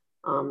well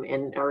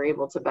and are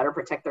able to better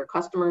protect their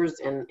customers,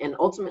 and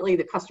ultimately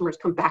the customers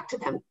come back to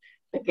them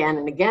again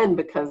and again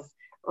because.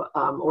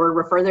 Or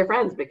refer their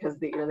friends because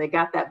they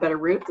got that better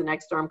roof. The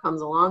next storm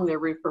comes along, their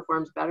roof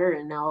performs better,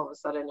 and now all of a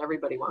sudden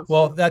everybody wants.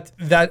 Well, that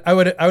I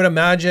would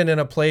imagine in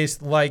a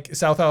place like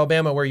South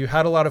Alabama where you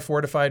had a lot of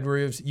fortified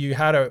roofs, you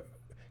had a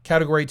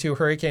Category 2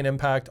 hurricane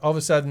impact. All of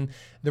a sudden,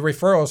 the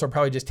referrals are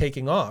probably just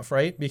taking off,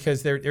 right?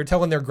 Because they're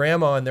telling their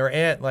grandma and their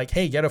aunt like,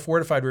 "Hey, get a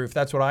fortified roof.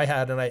 That's what I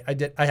had, and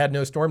I had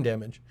no storm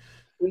damage."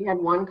 We had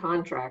one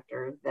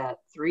contractor that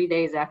 3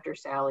 days after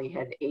Sally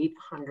had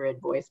 800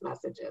 voice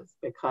messages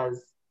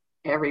because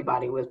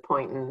everybody was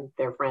pointing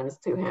their friends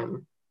to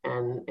him,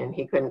 and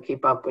he couldn't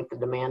keep up with the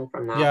demand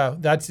from that. Yeah,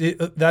 that's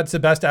the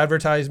best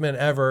advertisement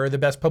ever, the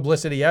best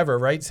publicity ever,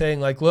 right?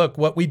 Saying like, look,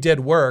 what we did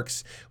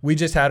works. We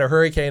just had a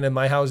hurricane and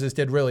my houses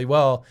did really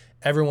well.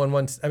 Everyone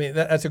wants,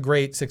 that's a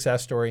great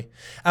success story.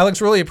 Alex,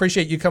 really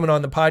appreciate you coming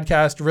on the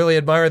podcast. Really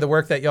admire the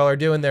work that y'all are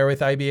doing there with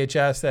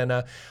IBHS.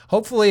 And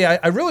hopefully,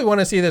 I really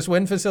want to see this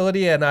wind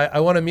facility, and I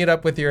want to meet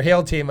up with your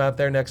hail team out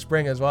there next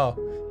spring as well.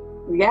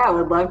 Yeah, I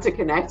would love to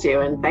connect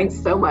you. And thanks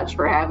so much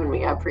for having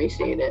me. I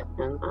appreciate it.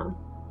 And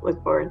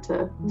look forward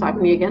to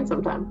talking to you again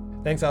sometime.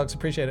 Thanks, Alex.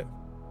 Appreciate it.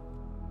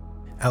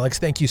 Alex,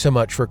 thank you so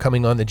much for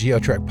coming on the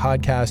GeoTrek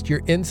podcast.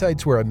 Your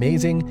insights were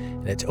amazing,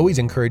 and it's always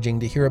encouraging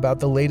to hear about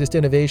the latest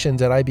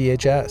innovations at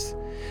IBHS.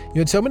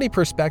 You had so many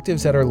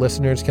perspectives that our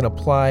listeners can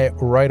apply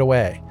right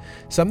away.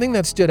 Something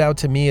that stood out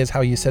to me is how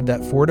you said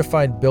that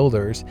fortified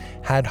builders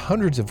had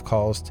hundreds of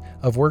calls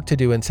of work to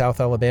do in South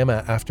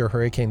Alabama after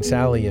Hurricane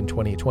Sally in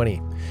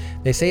 2020.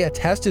 They say a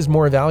test is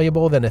more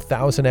valuable than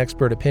 1,000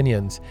 expert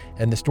opinions,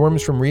 and the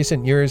storms from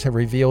recent years have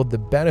revealed the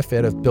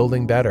benefit of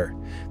building better.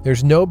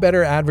 There's no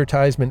better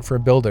advertisement for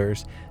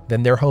builders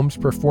than their homes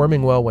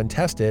performing well when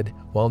tested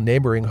while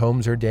neighboring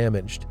homes are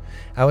damaged.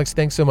 Alex,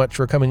 thanks so much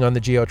for coming on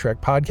the GeoTrek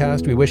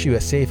podcast. We wish you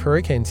a safe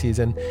hurricane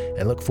season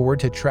and look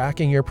forward to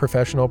tracking your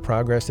professional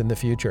progress in the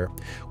future.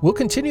 We'll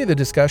continue the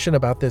discussion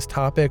about this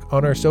topic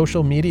on our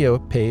social media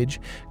page.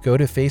 Go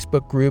to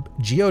Facebook group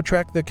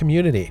GeoTrek the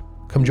Community.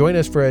 Come join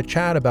us for a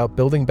chat about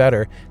building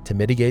better to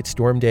mitigate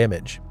storm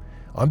damage.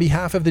 On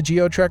behalf of the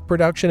GeoTrek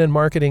production and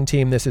marketing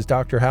team, this is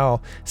Dr.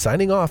 Howell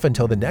signing off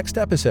until the next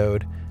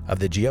episode of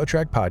the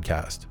GeoTrek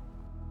podcast.